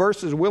pulling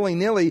verses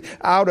willy-nilly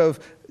out of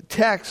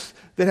texts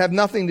that have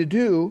nothing to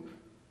do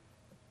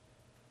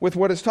with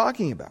what it's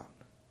talking about.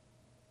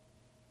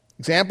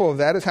 Example of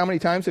that is, how many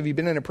times have you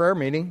been in a prayer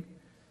meeting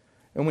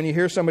and when you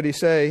hear somebody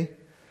say,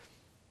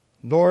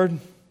 Lord,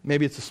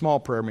 maybe it's a small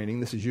prayer meeting,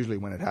 this is usually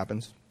when it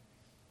happens.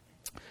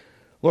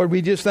 Lord,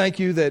 we just thank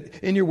you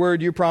that in your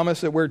word you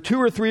promise that where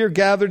 2 or 3 are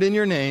gathered in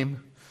your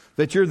name,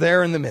 that you're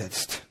there in the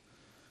midst.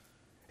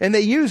 And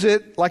they use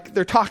it like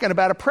they're talking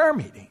about a prayer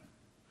meeting.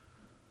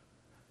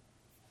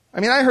 I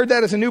mean, I heard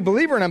that as a new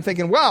believer and I'm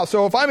thinking, wow,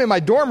 so if I'm in my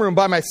dorm room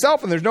by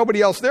myself and there's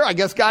nobody else there, I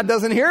guess God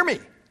doesn't hear me.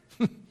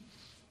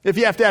 If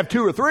you have to have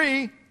 2 or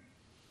 3.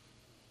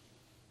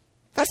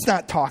 That's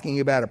not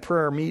talking about a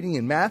prayer meeting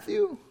in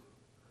Matthew.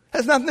 It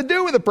has nothing to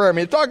do with a prayer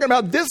meeting. It's talking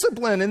about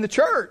discipline in the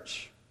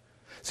church.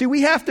 See,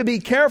 we have to be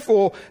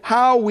careful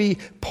how we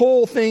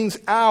pull things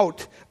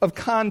out of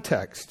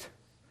context.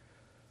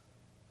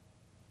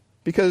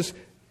 Because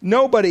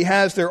nobody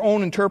has their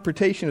own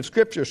interpretation of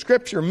Scripture.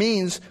 Scripture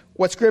means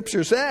what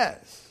Scripture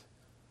says.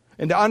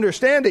 And to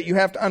understand it, you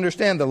have to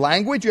understand the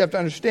language, you have to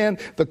understand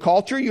the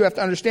culture, you have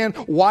to understand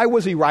why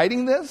was he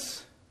writing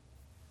this?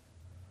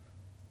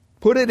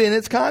 Put it in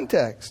its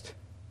context.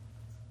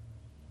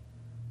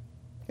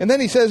 And then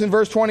he says in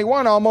verse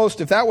 21,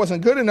 almost, if that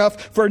wasn't good enough,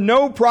 for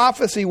no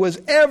prophecy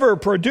was ever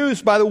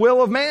produced by the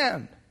will of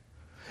man.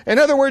 In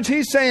other words,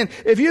 he's saying,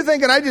 if you're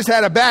thinking I just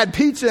had a bad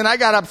pizza and I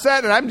got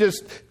upset and I'm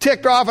just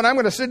ticked off and I'm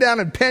going to sit down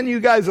and pen you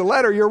guys a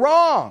letter, you're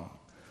wrong.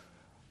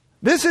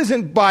 This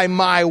isn't by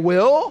my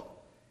will.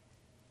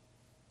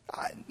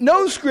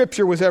 No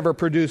Scripture was ever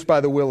produced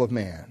by the will of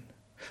man.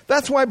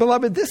 That's why,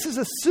 beloved, this is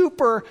a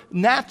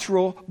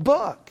supernatural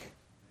book.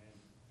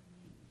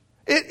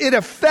 It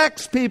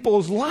affects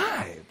people's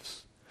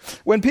lives.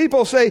 When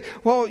people say,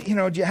 well,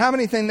 do you have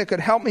anything that could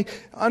help me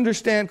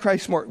understand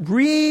Christ more?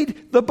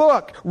 Read the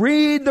book.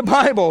 Read the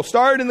Bible.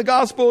 Start in the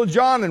Gospel of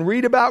John and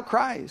read about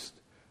Christ.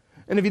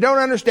 And if you don't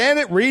understand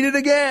it, read it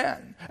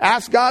again.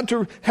 Ask God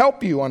to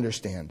help you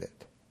understand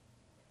it.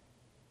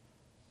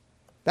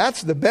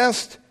 That's the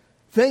best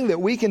thing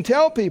that we can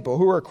tell people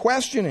who are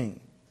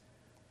questioning.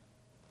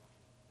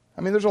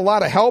 I mean, there's a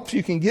lot of helps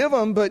you can give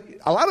them, but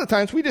a lot of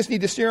times we just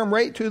need to steer them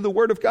right to the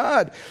Word of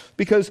God,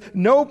 because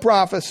no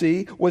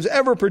prophecy was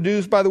ever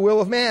produced by the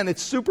will of man.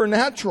 It's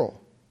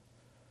supernatural.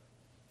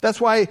 That's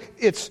why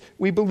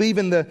we believe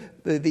in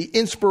the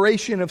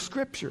inspiration of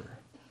Scripture.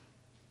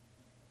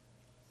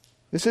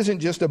 This isn't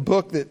just a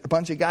book that a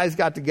bunch of guys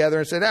got together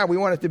and said, we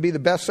want it to be the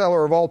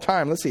bestseller of all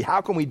time. Let's see,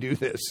 how can we do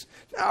this?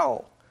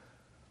 No.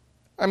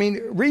 I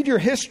mean, read your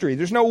history.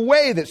 There's no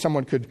way that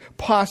someone could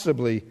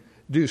possibly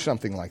do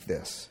something like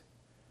this.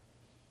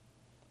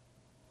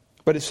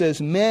 But it says,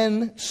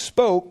 men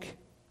spoke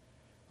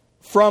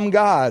from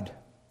God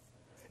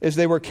as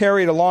they were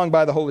carried along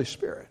by the Holy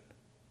Spirit.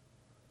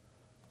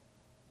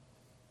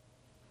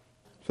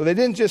 So they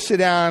didn't just sit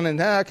down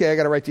and, okay, I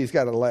got to write these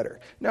guys a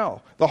letter.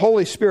 No, the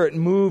Holy Spirit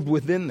moved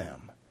within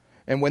them.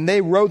 And when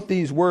they wrote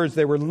these words,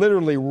 they were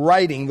literally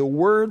writing the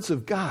words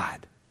of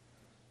God.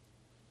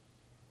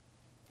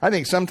 I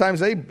think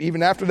sometimes they,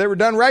 even after they were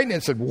done writing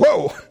it, said,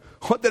 whoa,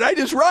 what did I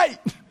just write?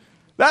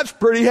 That's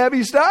pretty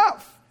heavy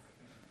stuff.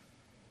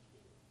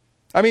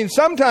 I mean,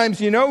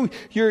 sometimes,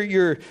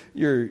 you're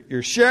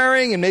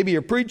sharing and maybe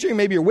you're preaching,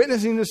 maybe you're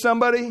witnessing to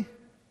somebody.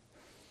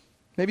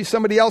 Maybe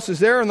somebody else is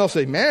there and they'll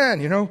say,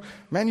 man,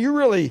 you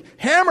really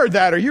hammered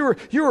that, or you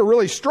were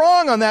really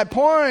strong on that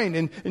point.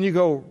 And you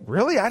go,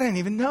 really? I didn't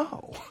even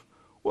know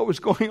what was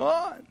going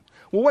on.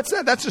 Well, what's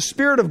that? That's the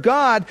Spirit of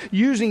God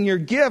using your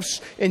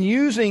gifts and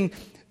using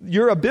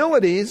your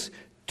abilities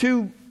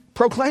to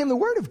proclaim the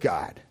Word of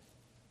God.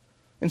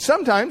 And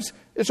sometimes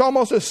it's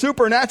almost a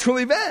supernatural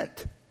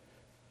event.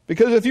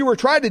 Because if you were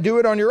trying to do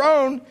it on your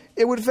own,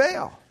 it would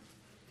fail.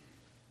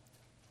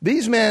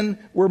 These men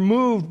were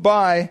moved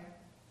by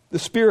the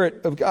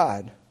Spirit of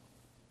God.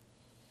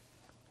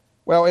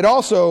 Well, it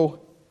also,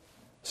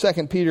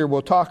 2 Peter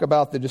will talk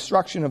about the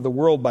destruction of the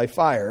world by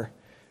fire.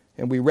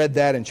 And we read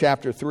that in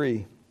chapter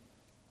 3.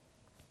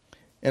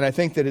 And I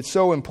think that it's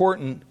so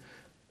important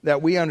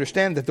that we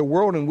understand that the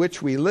world in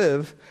which we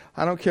live,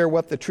 I don't care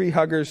what the tree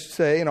huggers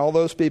say and all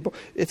those people,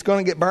 it's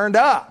going to get burned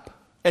up.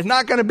 It's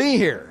not going to be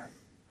here.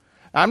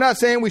 I'm not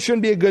saying we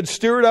shouldn't be a good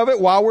steward of it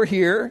while we're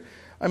here.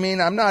 I mean,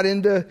 I'm not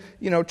into,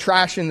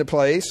 trashing the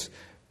place.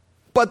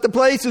 But the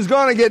place is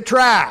going to get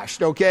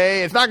trashed,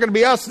 okay? It's not going to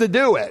be us to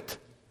do it.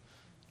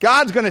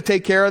 God's going to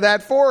take care of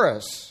that for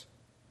us.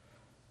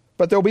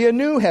 But there'll be a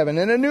new heaven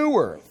and a new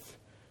earth.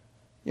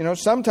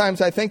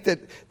 Sometimes I think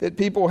that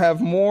people have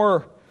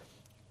more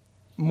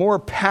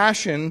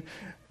passion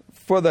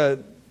for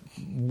the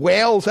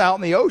whales out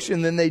in the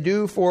ocean than they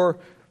do for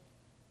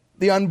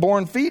the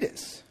unborn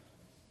fetus.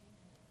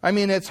 I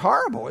mean, it's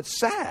horrible. It's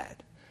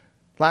sad.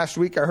 Last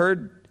week I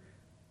heard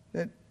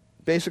that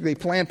basically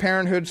Planned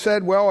Parenthood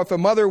said, well, if a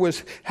mother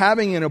was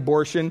having an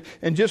abortion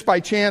and just by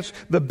chance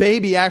the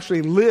baby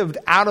actually lived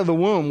out of the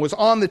womb, was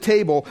on the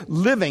table,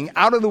 living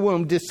out of the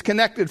womb,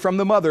 disconnected from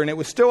the mother, and it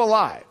was still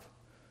alive,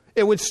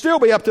 it would still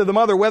be up to the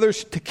mother whether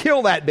to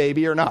kill that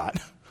baby or not.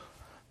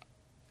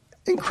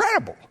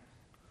 Incredible.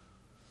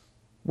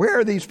 Where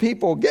do these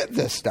people get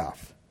this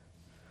stuff?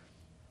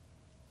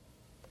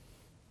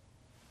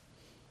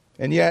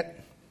 And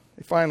yet,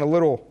 they find a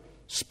little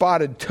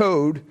spotted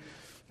toad in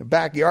the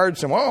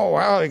backyard. You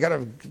got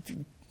to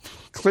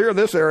clear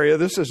this area.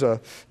 This is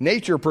a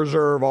nature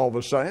preserve all of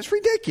a sudden. It's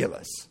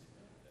ridiculous.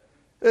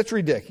 It's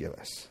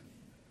ridiculous.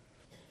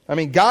 I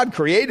mean, God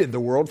created the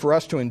world for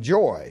us to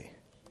enjoy.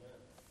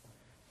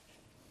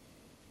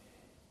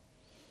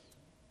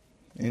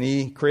 And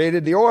He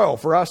created the oil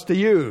for us to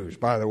use,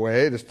 by the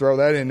way. Just throw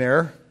that in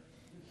there.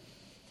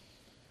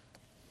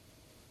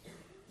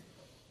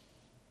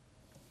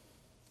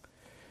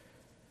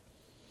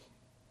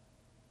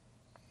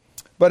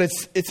 But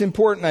it's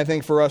important, I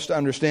think, for us to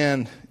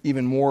understand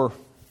even more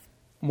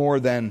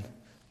than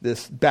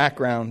this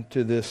background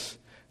to this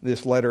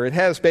letter. It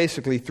has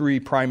basically three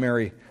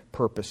primary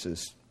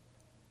purposes.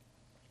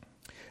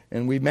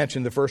 And we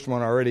mentioned the first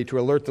one already, to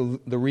alert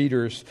the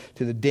readers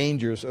to the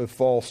dangers of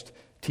false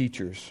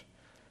teachers.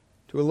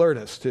 To alert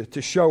us,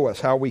 to show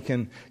us how we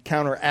can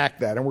counteract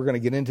that. And we're going to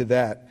get into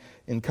that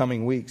in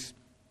coming weeks.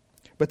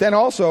 But then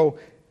also,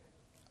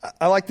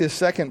 I like this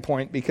second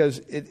point because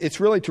it's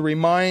really to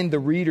remind the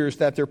readers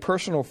that their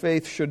personal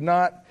faith should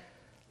not,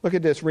 look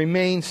at this,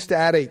 remain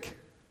static.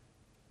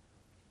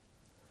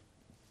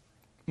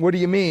 What do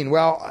you mean?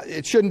 Well,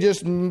 it shouldn't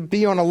just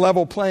be on a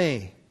level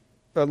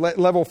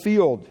level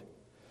field.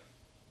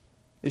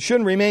 It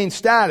shouldn't remain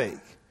static.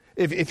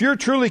 If you're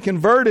truly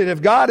converted,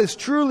 if God has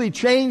truly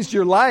changed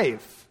your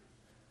life,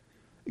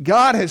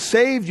 God has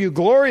saved you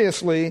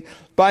gloriously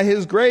by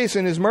His grace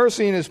and His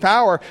mercy and His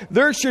power,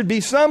 there should be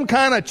some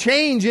kind of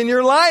change in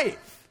your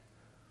life.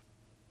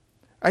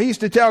 I used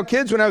to tell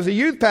kids when I was a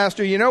youth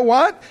pastor, you know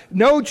what?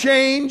 No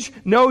change,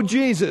 no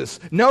Jesus.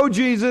 No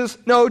Jesus,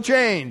 no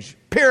change.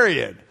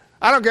 Period.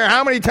 I don't care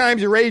how many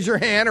times you raise your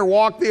hand or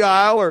walk the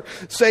aisle or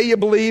say you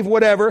believe,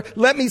 whatever.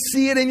 Let me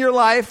see it in your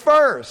life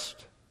first.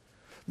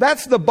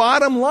 That's the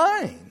bottom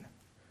line.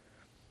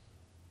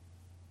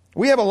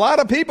 We have a lot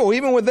of people,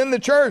 even within the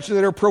church,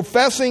 that are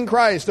professing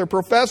Christ. They're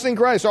professing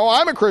Christ. Oh,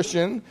 I'm a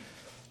Christian.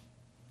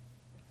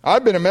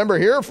 I've been a member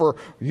here for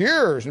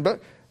years.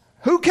 But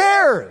who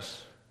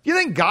cares? You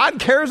think God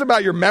cares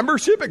about your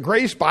membership at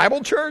Grace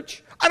Bible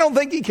Church? I don't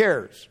think He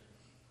cares.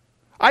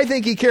 I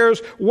think he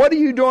cares, what are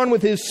you doing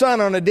with his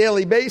Son on a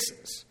daily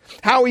basis?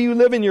 How are you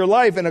living your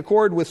life in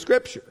accord with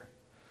Scripture?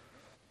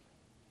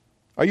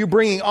 Are you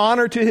bringing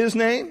honor to his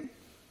name?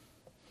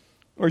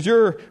 Or is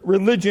your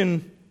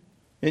religion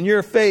and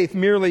your faith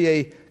merely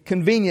a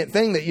convenient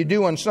thing that you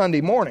do on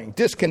Sunday morning,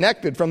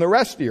 disconnected from the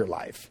rest of your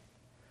life?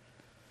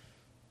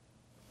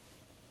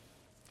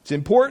 It's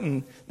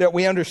important that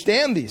we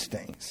understand these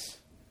things.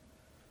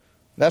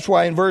 That's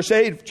why in verse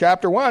 8 of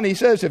chapter 1, he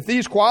says, if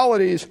these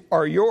qualities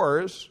are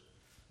yours,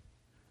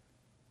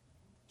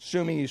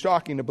 assuming he's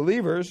talking to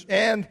believers,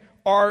 and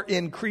are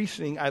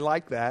increasing, I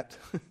like that.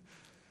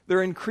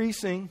 They're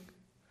increasing.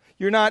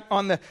 You're not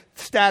on the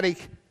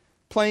static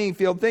playing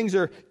field. Things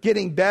are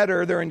getting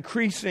better. They're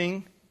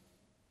increasing.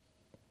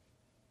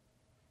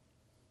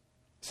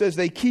 It says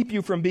they keep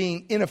you from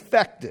being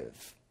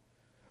ineffective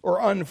or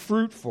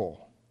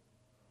unfruitful.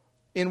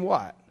 In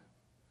what?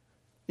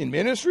 In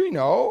ministry?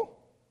 No.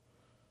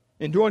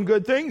 In doing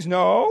good things?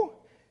 No.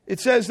 It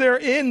says they're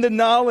in the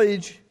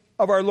knowledge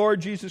of our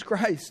Lord Jesus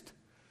Christ.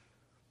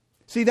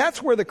 See,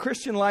 that's where the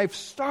Christian life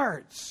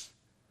starts.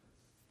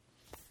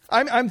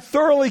 I'm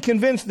thoroughly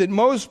convinced that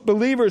most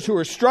believers who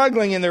are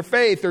struggling in their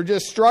faith, they're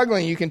just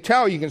struggling. You can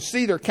tell, you can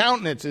see their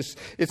countenance.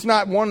 It's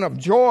not one of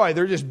joy.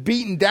 They're just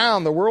beaten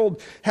down. The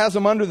world has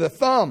them under the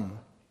thumb.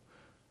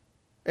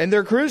 And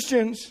they're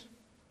Christians,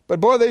 but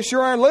boy, they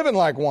sure aren't living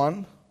like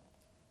one.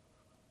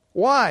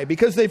 Why?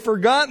 Because they've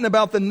forgotten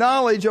about the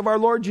knowledge of our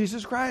Lord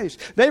Jesus Christ.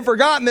 They've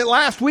forgotten that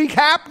last week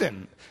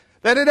happened,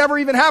 that it ever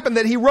even happened,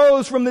 that he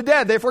rose from the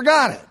dead. They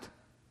forgot it.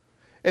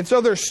 And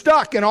so they're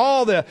stuck in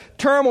all the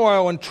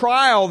turmoil and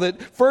trial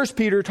that 1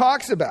 Peter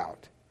talks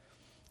about.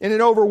 And it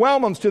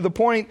overwhelms them to the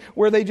point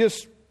where they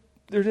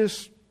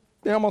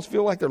almost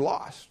feel like they're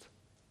lost.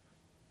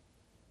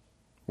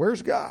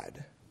 Where's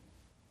God?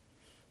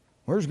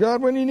 Where's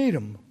God when you need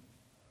him?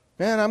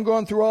 Man, I'm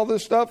going through all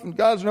this stuff and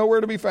God's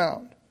nowhere to be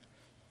found.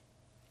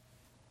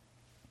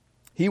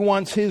 He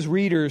wants his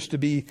readers to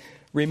be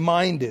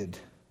reminded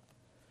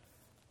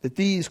that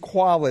these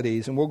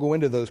qualities, and we'll go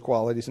into those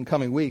qualities in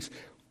coming weeks,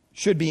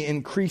 should be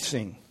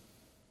increasing.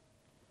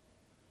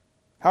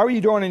 How are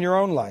you doing in your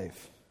own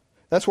life?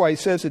 That's why he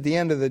says at the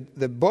end of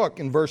the book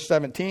in verse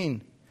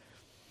 17,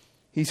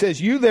 he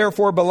says, you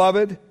therefore,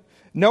 beloved,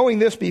 knowing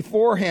this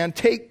beforehand,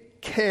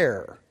 take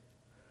care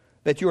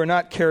that you are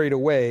not carried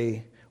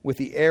away with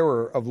the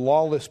error of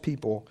lawless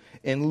people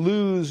and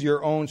lose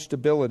your own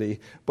stability.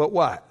 But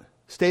what?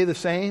 Stay the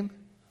same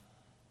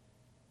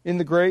in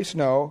the grace?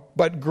 No.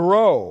 But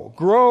grow.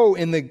 Grow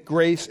in the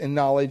grace and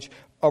knowledge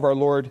of our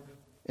Lord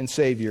and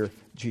Savior,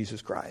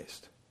 Jesus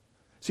Christ.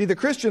 See, the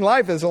Christian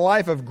life is a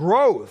life of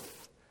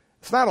growth.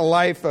 It's not a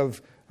life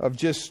of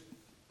just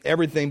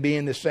everything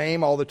being the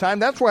same all the time.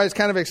 That's why it's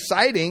kind of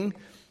exciting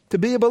to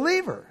be a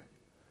believer.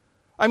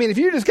 I mean, if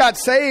you just got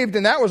saved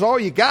and that was all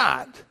you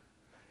got,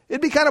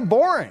 it'd be kind of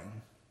boring.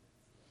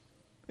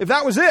 If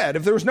that was it,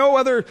 if there was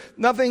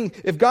nothing,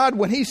 if God,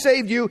 when he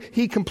saved you,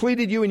 he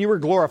completed you and you were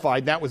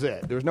glorified, and that was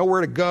it. There was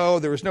nowhere to go.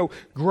 There was no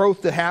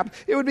growth to happen.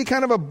 It would be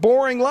kind of a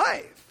boring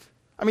life.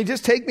 I mean,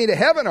 just take me to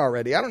heaven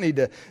already. I don't need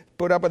to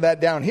put up with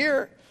that down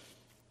here.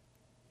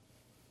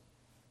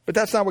 But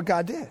that's not what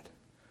God did.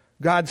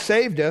 God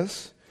saved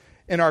us,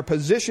 and our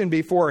position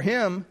before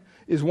him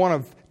is one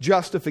of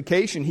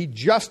justification. He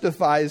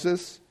justifies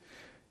us.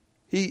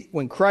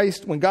 When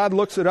God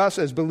looks at us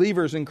as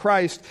believers in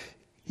Christ,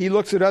 he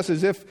looks at us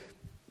as if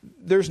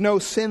there's no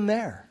sin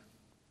there,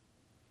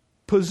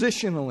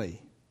 positionally.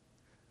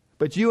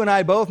 But you and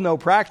I both know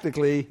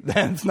practically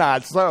that's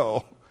not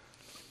so,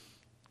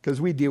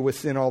 because we deal with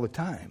sin all the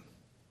time.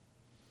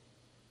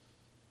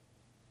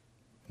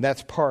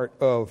 That's part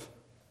of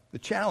the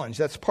challenge.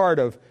 That's part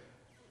of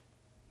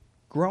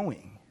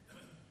growing.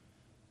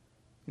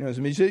 You know, as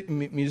a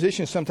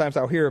musician, sometimes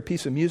I'll hear a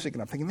piece of music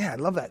and I'm thinking, man, I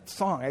love that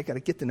song. I got to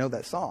get to know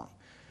that song.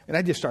 And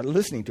I just start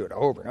listening to it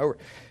over and over.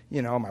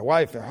 You know, my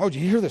wife, oh,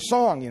 did you hear the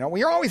song? You know, well,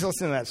 you're always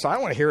listening to that song. I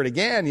don't want to hear it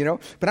again, you know.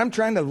 But I'm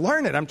trying to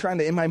learn it. I'm trying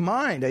to, in my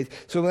mind.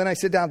 So then I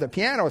sit down at the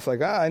piano. It's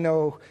like, I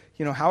know,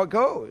 how it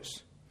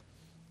goes.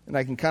 And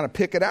I can kind of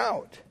pick it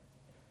out.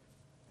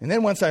 And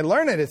then once I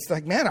learn it, it's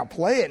like, man, I'll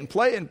play it and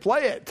play it and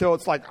play it till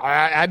it's like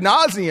ad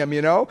nauseum,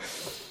 you know.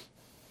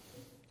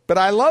 But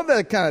I love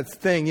that kind of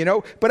thing, you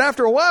know. But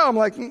after a while, I'm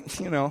like, I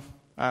don't know.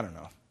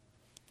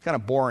 It's kind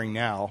of boring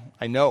now.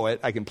 I know it.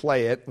 I can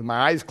play it with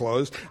my eyes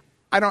closed.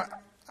 I don't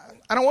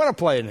want to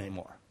play it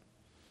anymore.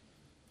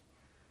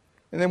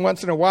 And then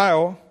once in a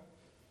while,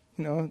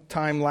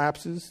 time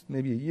lapses,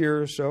 maybe a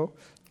year or so.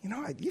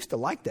 I used to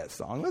like that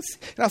song. And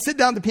I'll sit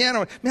down at the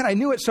piano. Man, I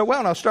knew it so well,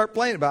 and I'll start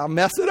playing it, but I'll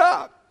mess it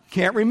up.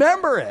 Can't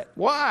remember it.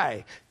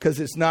 Why? Because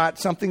it's not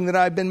something that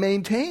I've been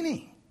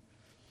maintaining.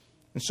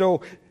 And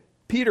so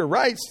Peter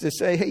writes to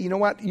say, hey, you know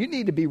what? You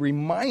need to be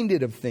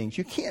reminded of things.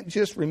 You can't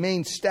just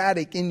remain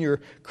static in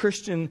your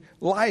Christian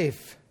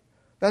life.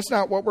 That's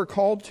not what we're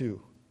called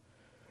to.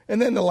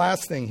 And then the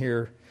last thing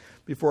here,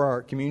 before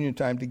our communion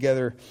time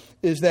together,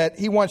 is that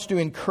he wants to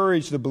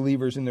encourage the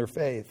believers in their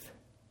faith.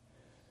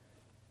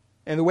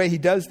 And the way he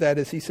does that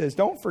is he says,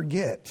 don't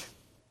forget.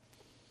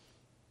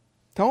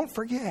 Don't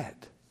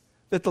forget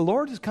that the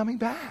Lord is coming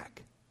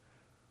back.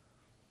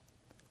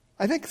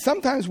 I think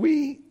sometimes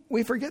we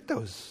forget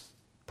those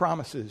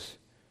promises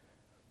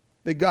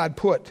that God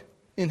put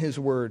in His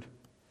Word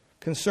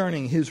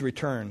concerning His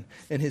return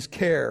and His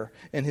care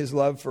and His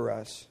love for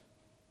us.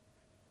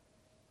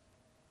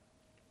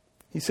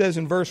 He says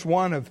in verse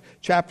 1 of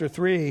chapter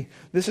 3,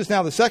 this is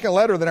now the second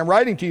letter that I'm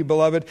writing to you,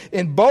 beloved.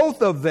 In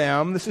both of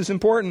them, this is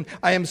important,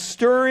 I am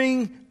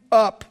stirring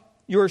up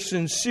your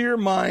sincere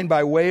mind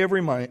by way of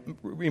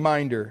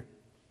reminder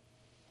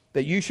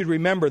that you should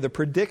remember the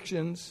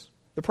predictions,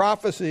 the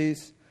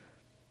prophecies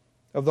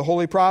of the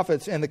holy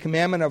prophets and the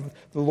commandment of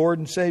the Lord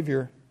and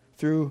Savior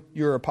through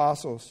your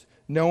apostles.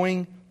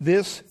 Knowing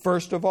this,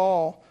 first of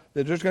all,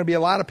 that there's going to be a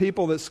lot of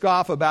people that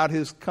scoff about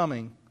His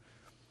coming.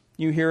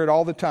 You hear it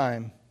all the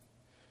time.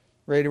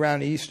 Right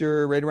around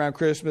Easter, right around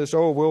Christmas.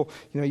 Oh, well,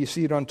 you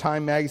see it on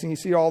Time magazine. You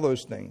see all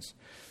those things.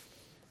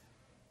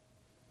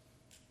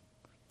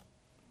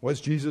 Was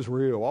Jesus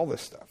real? All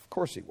this stuff. Of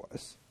course He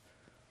was.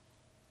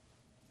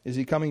 Is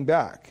He coming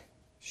back?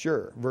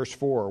 Sure. Verse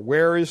 4.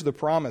 Where is the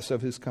promise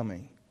of His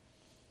coming?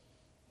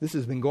 This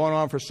has been going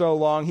on for so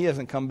long. He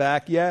hasn't come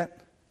back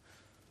yet.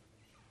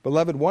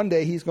 Beloved, one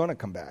day He's going to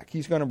come back.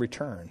 He's going to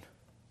return.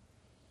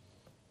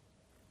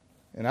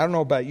 And I don't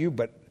know about you,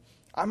 but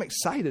I'm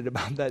excited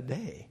about that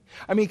day.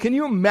 I mean, can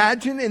you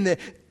imagine in the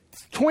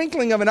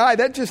twinkling of an eye,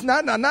 that just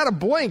not a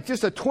blink,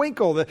 just a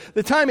twinkle,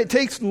 the time it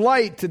takes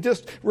light to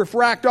just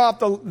refract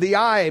off the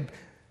eye,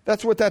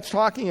 that's what that's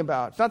talking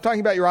about. It's not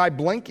talking about your eye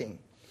blinking.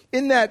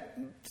 In that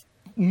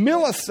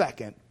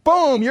millisecond,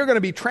 boom, you're going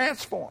to be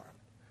transformed.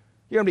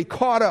 You're going to be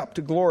caught up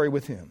to glory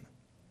with Him.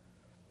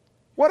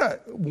 What a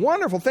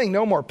wonderful thing.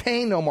 No more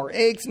pain, no more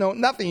aches,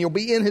 nothing. You'll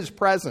be in His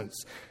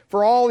presence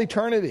for all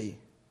eternity.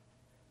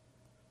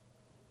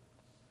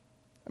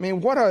 I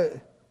mean, what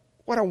a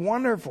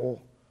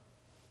wonderful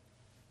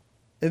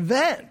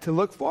event to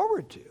look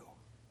forward to.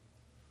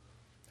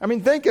 I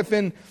mean, think if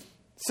in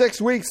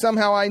 6 weeks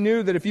somehow I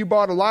knew that if you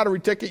bought a lottery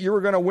ticket, you were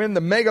going to win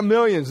the Mega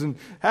Millions and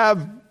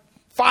have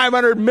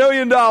 $500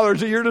 million at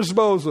your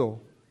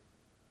disposal.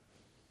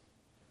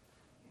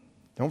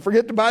 Don't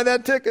forget to buy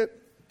that ticket.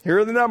 Here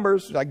are the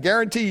numbers. I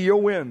guarantee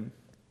you'll win.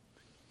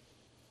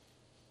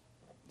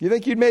 Do you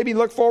think you'd maybe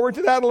look forward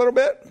to that a little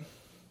bit?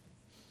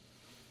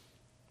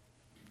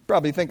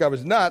 Probably think I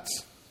was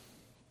nuts.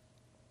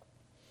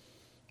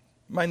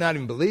 Might not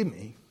even believe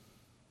me.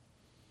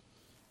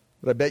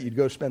 But I bet you'd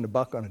go spend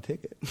 $1 on a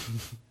ticket.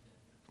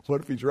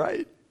 What if He's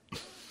right?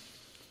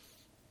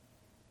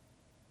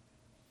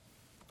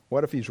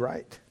 What if He's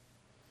right?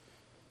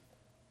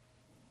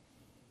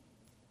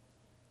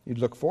 You'd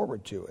look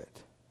forward to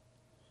it.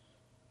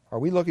 Are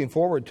we looking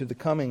forward to the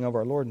coming of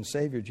our Lord and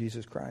Savior,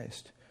 Jesus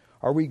Christ?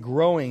 Are we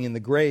growing in the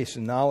grace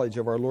and knowledge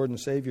of our Lord and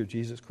Savior,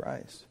 Jesus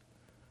Christ?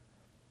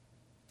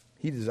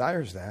 He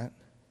desires that.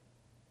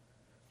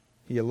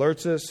 He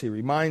alerts us, He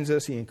reminds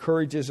us, He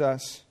encourages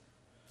us.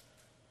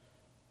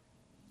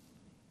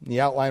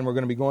 The outline we're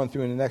going to be going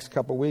through in the next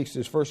couple of weeks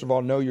is, first of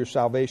all, know your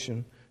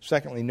salvation.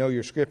 Secondly, know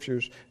your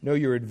scriptures, know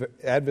your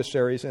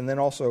adversaries, and then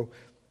also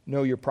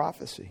know your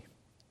prophecy.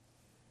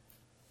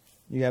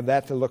 You have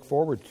that to look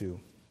forward to.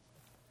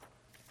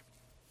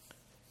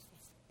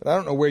 But I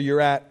don't know where you're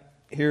at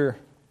here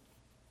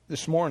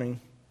this morning.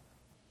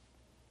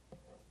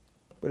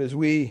 But as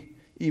we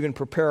even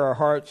prepare our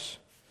hearts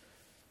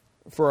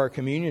for our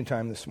communion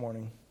time this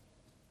morning,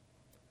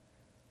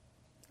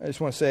 I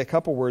just want to say a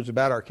couple words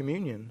about our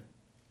communion.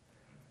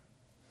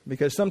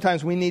 Because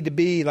sometimes we need to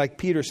be, like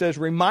Peter says,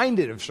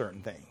 reminded of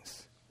certain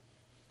things.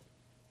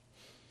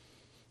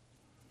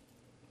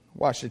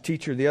 Watched a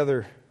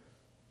teacher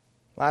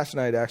last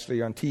night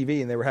actually on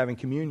TV, and they were having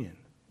communion.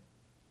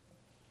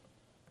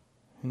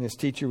 And this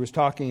teacher was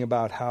talking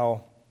about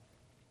how,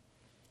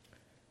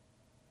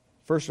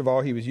 first of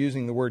all, he was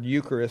using the word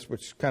Eucharist,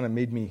 which kind of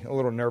made me a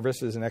little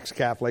nervous as an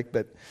ex-Catholic,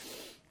 but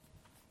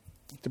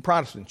the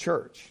Protestant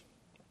church.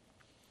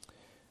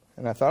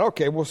 And I thought,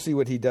 okay, we'll see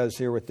what he does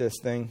here with this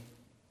thing.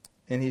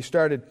 And he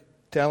started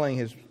telling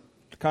his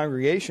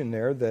congregation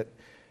there that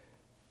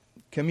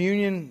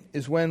communion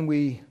is when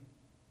we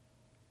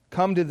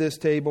come to this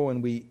table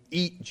and we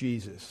eat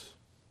Jesus.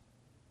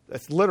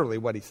 That's literally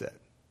what he said.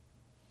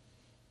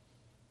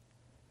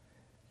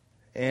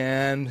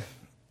 And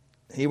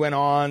he went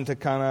on to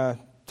kind of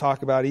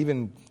talk about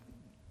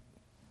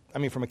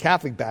from a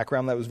Catholic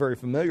background, that was very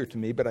familiar to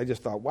me, but I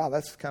just thought, wow,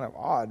 that's kind of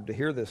odd to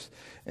hear this.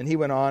 And he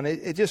went on,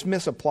 it just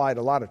misapplied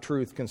a lot of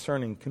truth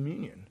concerning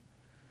communion.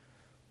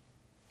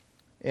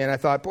 And I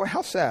thought, boy,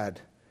 how sad.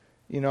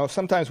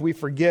 Sometimes we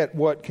forget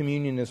what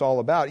communion is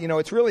all about.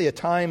 It's really a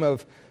time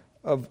of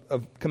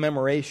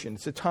commemoration.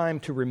 It's a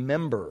time to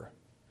remember.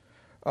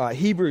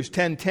 Hebrews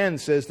 10:10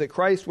 says that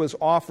Christ was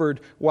offered,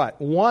 what?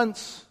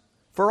 Once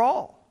for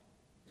all.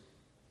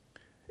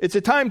 It's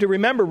a time to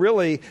remember,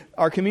 really,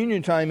 our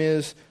communion time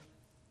is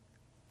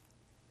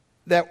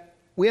that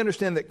we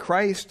understand that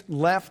Christ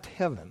left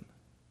heaven.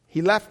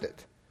 He left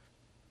it.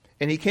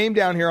 And He came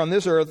down here on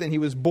this earth and He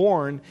was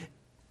born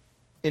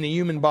in a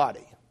human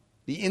body.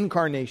 The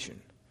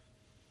incarnation.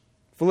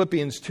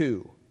 Philippians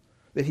 2,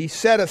 that he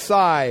set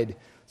aside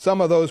some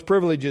of those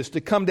privileges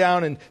to come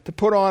down and to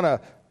put on a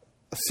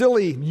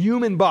silly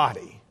human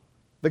body.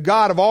 The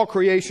God of all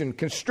creation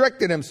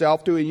constricted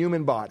himself to a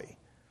human body.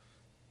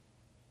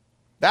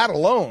 That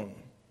alone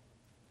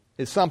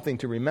is something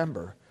to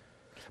remember.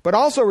 But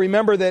also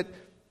remember that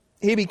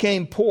he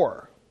became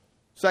poor.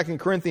 2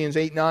 Corinthians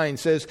 8:9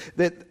 says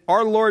that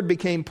our Lord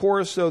became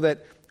poor so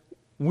that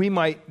we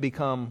might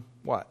become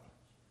what?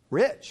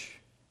 Rich.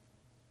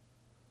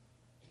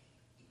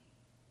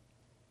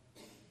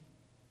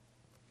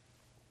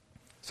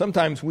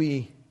 Sometimes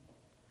we,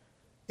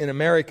 in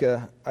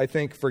America, I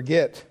think,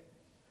 forget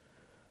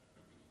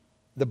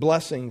the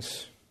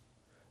blessings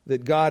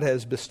that God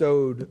has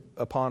bestowed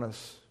upon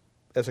us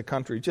as a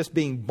country, just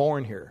being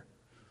born here.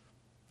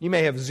 You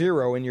may have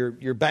zero in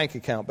your bank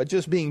account, but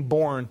just being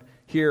born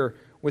here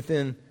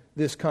within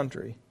this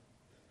country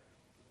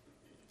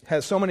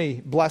has so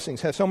many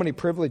blessings, has so many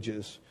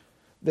privileges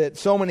that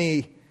so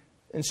many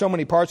in so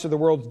many parts of the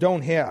world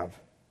don't have.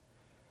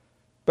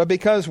 But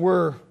because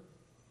we're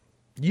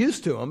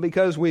used to them,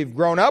 because we've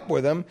grown up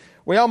with them,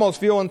 we almost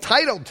feel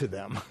entitled to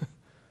them.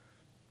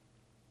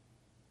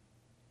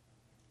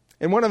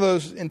 And one of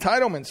those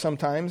entitlements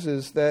sometimes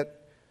is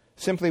that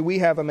simply we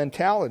have a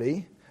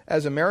mentality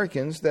as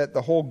Americans that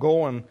the whole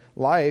goal in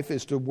life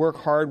is to work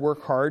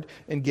hard,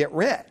 and get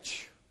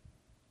rich.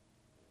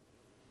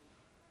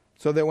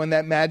 So that when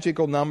that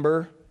magical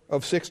number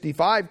of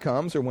 65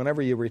 comes, or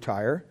whenever you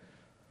retire,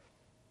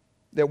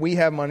 that we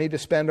have money to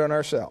spend on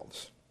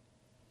ourselves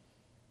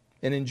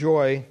and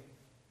enjoy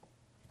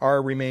our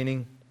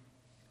remaining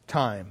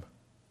time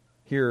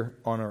here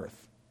on earth.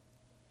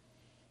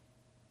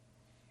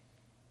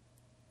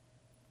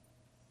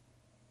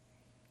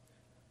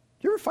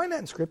 Do you ever find that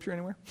in Scripture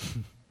anywhere?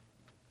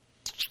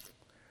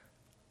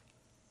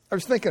 I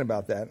was thinking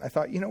about that. I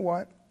thought, you know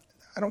what?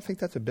 I don't think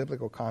that's a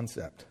biblical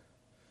concept.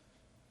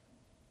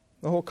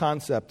 The whole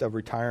concept of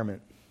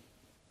retirement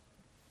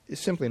is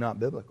simply not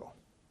biblical.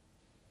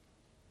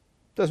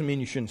 Doesn't mean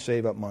you shouldn't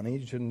save up money.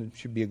 You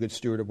should be a good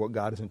steward of what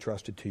God has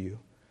entrusted to you.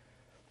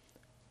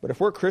 But if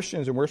we're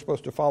Christians and we're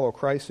supposed to follow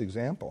Christ's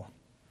example,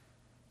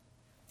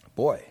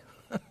 boy,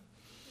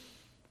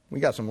 we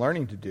got some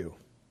learning to do.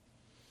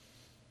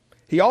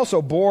 He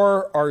also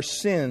bore our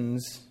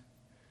sins,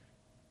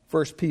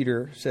 1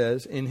 Peter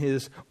says, in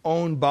his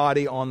own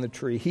body on the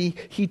tree.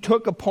 He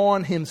took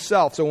upon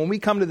himself. So when we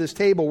come to this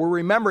table, we're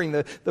remembering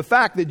the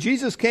fact that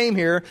Jesus came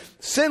here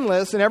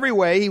sinless in every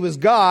way. He was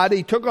God.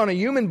 He took on a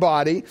human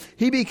body.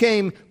 He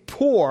became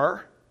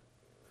poor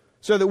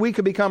so that we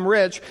could become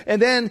rich.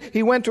 And then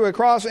he went to a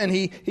cross and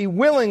he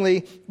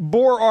willingly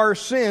bore our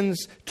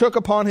sins, took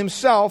upon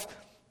himself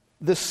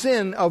the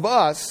sin of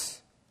us,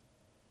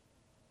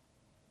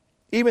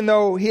 even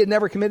though he had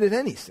never committed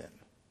any sin.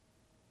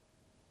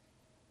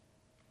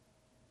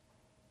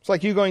 It's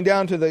like you going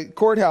down to the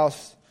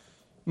courthouse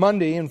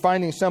Monday and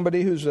finding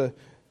somebody who's a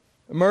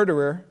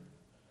murderer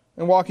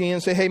and walking in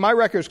and say, hey, my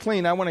record's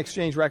clean. I want to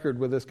exchange record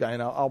with this guy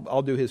and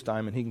I'll do his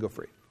time and he can go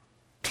free.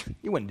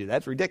 You wouldn't do that.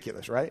 It's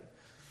ridiculous, right?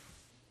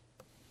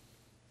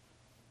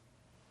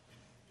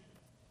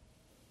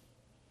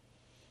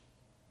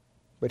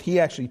 But he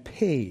actually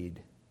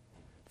paid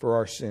for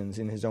our sins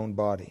in his own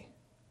body.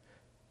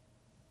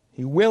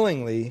 He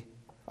willingly,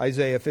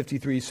 Isaiah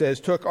 53 says,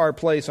 took our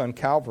place on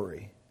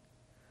Calvary.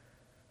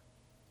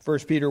 1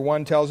 Peter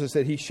 1 tells us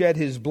that he shed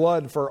his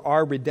blood for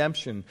our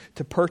redemption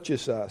to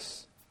purchase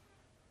us.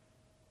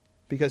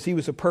 Because he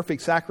was a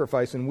perfect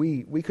sacrifice and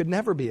we could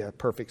never be a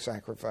perfect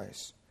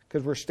sacrifice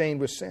because we're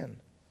stained with sin.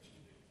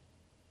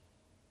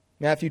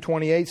 Matthew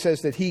 28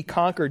 says that he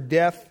conquered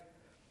death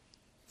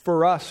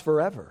for us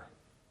forever.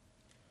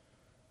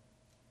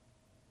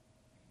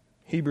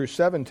 Hebrews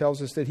 7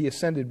 tells us that he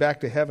ascended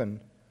back to heaven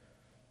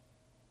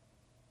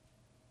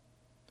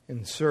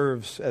and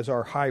serves as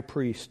our high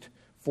priest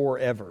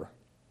forever.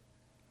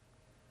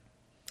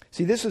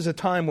 See, this is a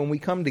time when we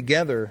come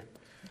together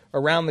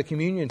around the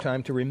communion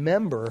time to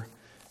remember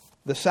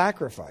the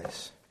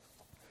sacrifice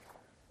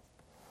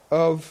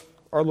of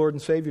our Lord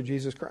and Savior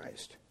Jesus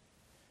Christ.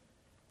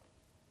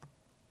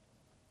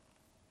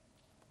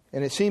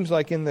 And it seems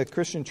like in the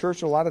Christian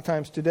church a lot of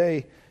times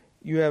today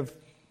you have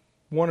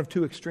one of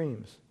two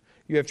extremes.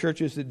 You have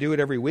churches that do it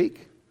every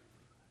week.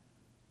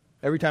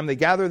 Every time they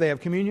gather, they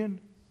have communion.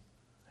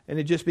 And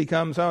it just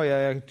becomes, oh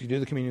yeah, you do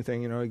the communion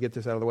thing, get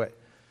this out of the way.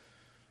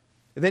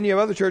 And then you have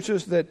other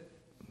churches that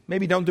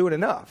maybe don't do it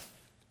enough.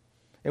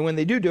 And when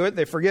they do it,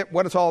 they forget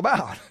what it's all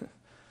about.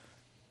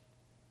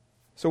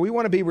 So we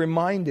want to be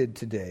reminded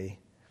today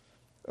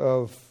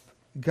of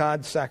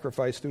God's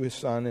sacrifice through his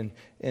Son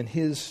and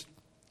his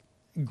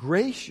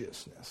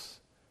graciousness.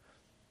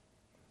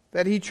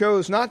 That he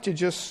chose not to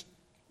just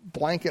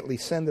blanketly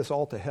send us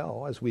all to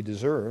hell as we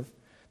deserve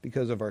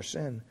because of our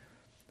sin,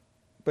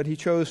 but he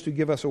chose to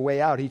give us a way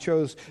out. He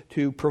chose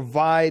to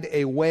provide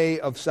a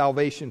way of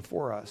salvation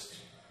for us.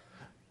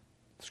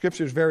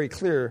 Scripture is very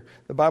clear.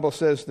 The Bible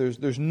says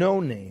there's no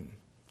name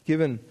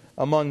given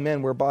among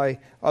men whereby,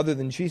 other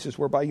than Jesus,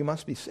 whereby you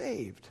must be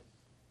saved.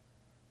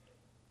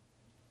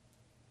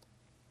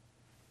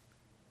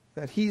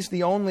 that He's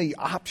the only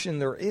option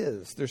there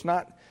is. There's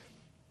not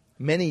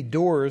many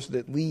doors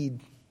that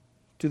lead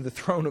to the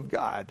throne of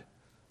God.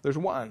 There's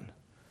one.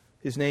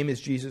 His name is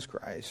Jesus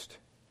Christ.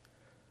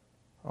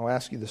 I'll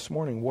ask you this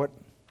morning, what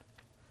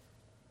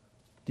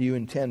do you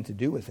intend to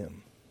do with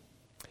Him?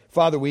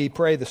 Father, we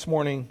pray this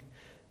morning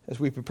as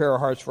we prepare our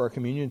hearts for our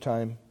communion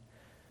time.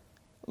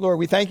 Lord,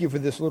 we thank You for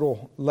this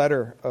little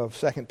letter of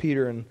 2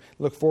 Peter and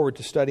look forward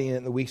to studying it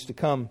in the weeks to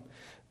come.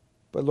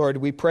 But Lord,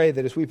 we pray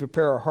that as we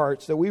prepare our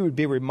hearts, that we would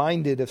be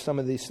reminded of some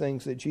of these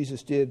things that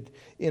Jesus did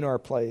in our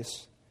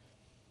place.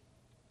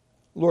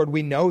 Lord,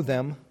 we know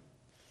them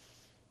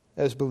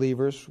as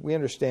believers. We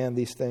understand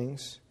these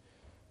things.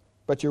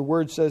 But Your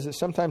word says that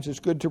sometimes it's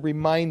good to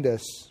remind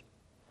us,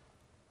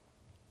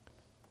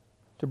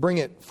 to bring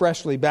it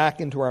freshly back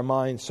into our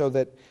minds so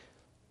that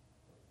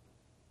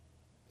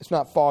it's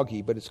not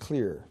foggy, but it's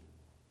clear.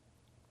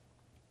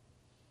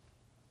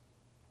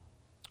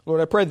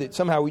 Lord, I pray that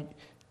somehow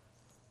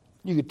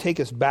You could take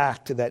us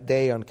back to that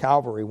day on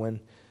Calvary when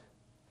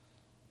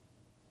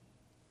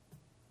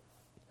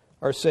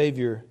our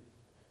Savior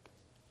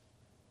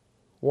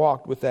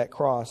walked with that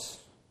cross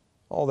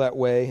all that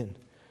way and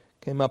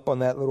came up on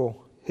that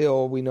little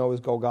hill we know as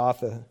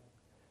Golgotha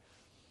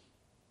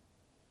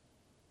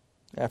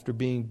after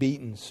being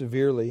beaten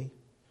severely,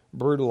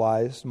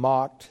 brutalized,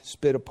 mocked,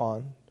 spit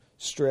upon,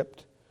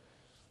 stripped.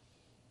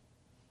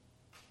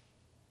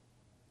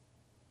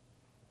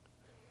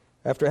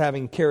 After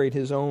having carried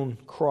His own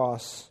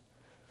cross,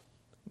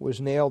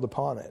 was nailed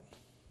upon it.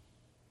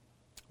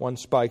 One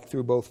spike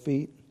through both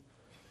feet,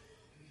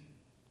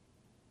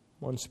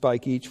 one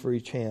spike each for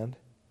each hand.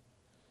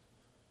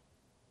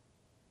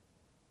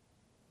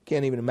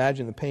 Can't even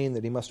imagine the pain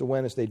that He must have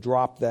went as they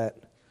dropped that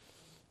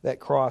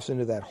cross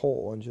into that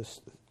hole, and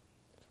just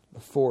the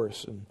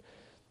force, and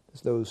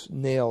as those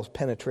nails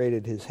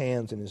penetrated His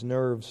hands and His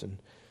nerves, and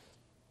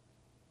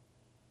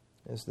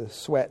as the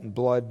sweat and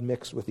blood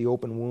mixed with the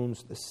open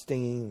wounds, the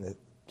stinging,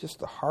 just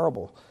the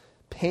horrible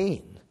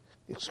pain,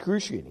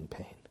 excruciating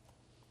pain,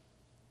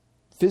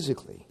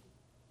 physically.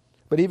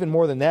 But even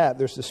more than that,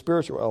 there's the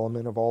spiritual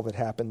element of all that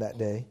happened that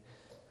day,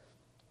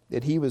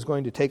 that He was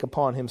going to take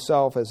upon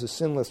Himself as a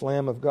sinless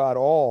Lamb of God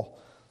all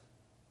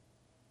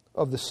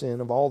of the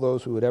sin of all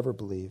those who would ever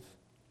believe.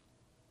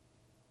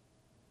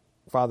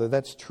 Father,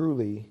 that's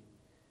truly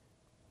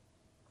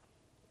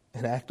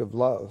an act of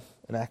love,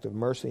 an act of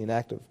mercy, an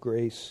act of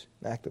grace,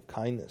 an act of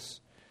kindness.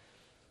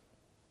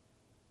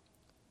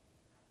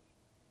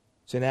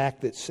 It's an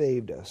act that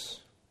saved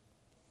us.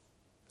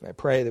 And I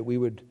pray that we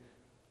would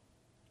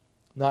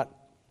not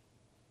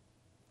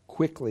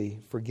quickly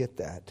forget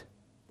that,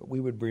 but we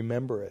would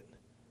remember it,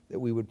 that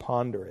we would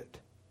ponder it.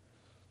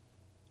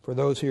 For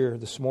those here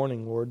this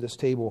morning, Lord, this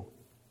table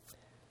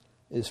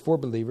is for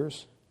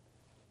believers.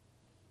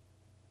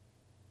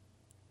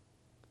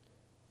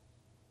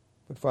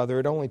 But Father,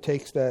 it only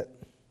takes that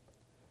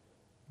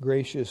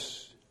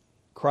gracious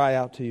cry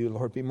out to You,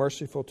 Lord, be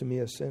merciful to me,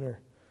 a sinner.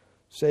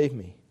 Save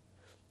me.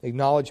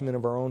 Acknowledgement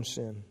of our own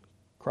sin,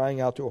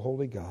 crying out to a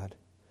holy God,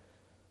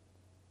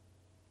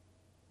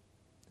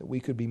 that we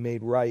could be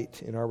made right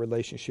in our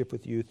relationship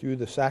with You through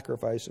the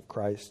sacrifice of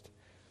Christ,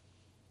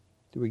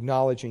 through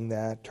acknowledging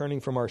that, turning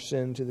from our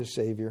sin to the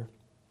Savior.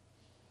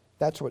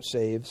 That's what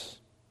saves.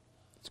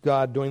 It's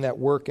God doing that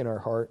work in our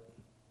heart.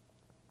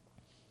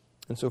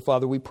 And so,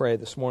 Father, we pray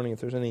this morning, if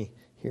there's any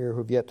here who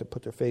have yet to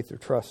put their faith or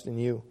trust in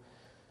You,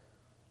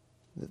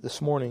 that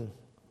this morning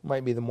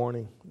might be the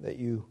morning that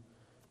You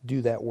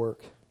do that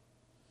work,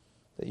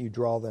 that You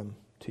draw them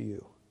to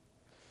You.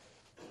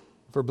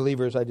 For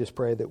believers, I just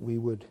pray that we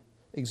would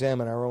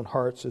examine our own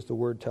hearts as the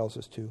Word tells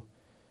us to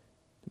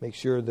make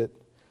sure that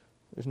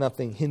there's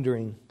nothing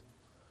hindering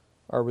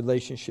our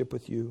relationship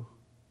with You,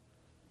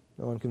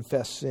 no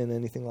unconfessed sin,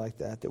 anything like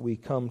that, that we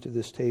come to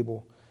this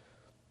table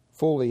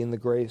fully in the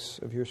grace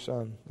of Your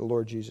Son, the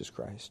Lord Jesus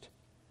Christ,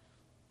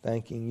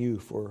 thanking You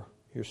for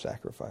Your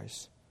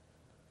sacrifice.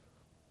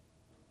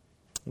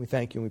 We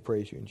thank You and we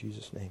praise You in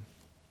Jesus' name.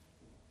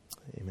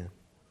 Amen.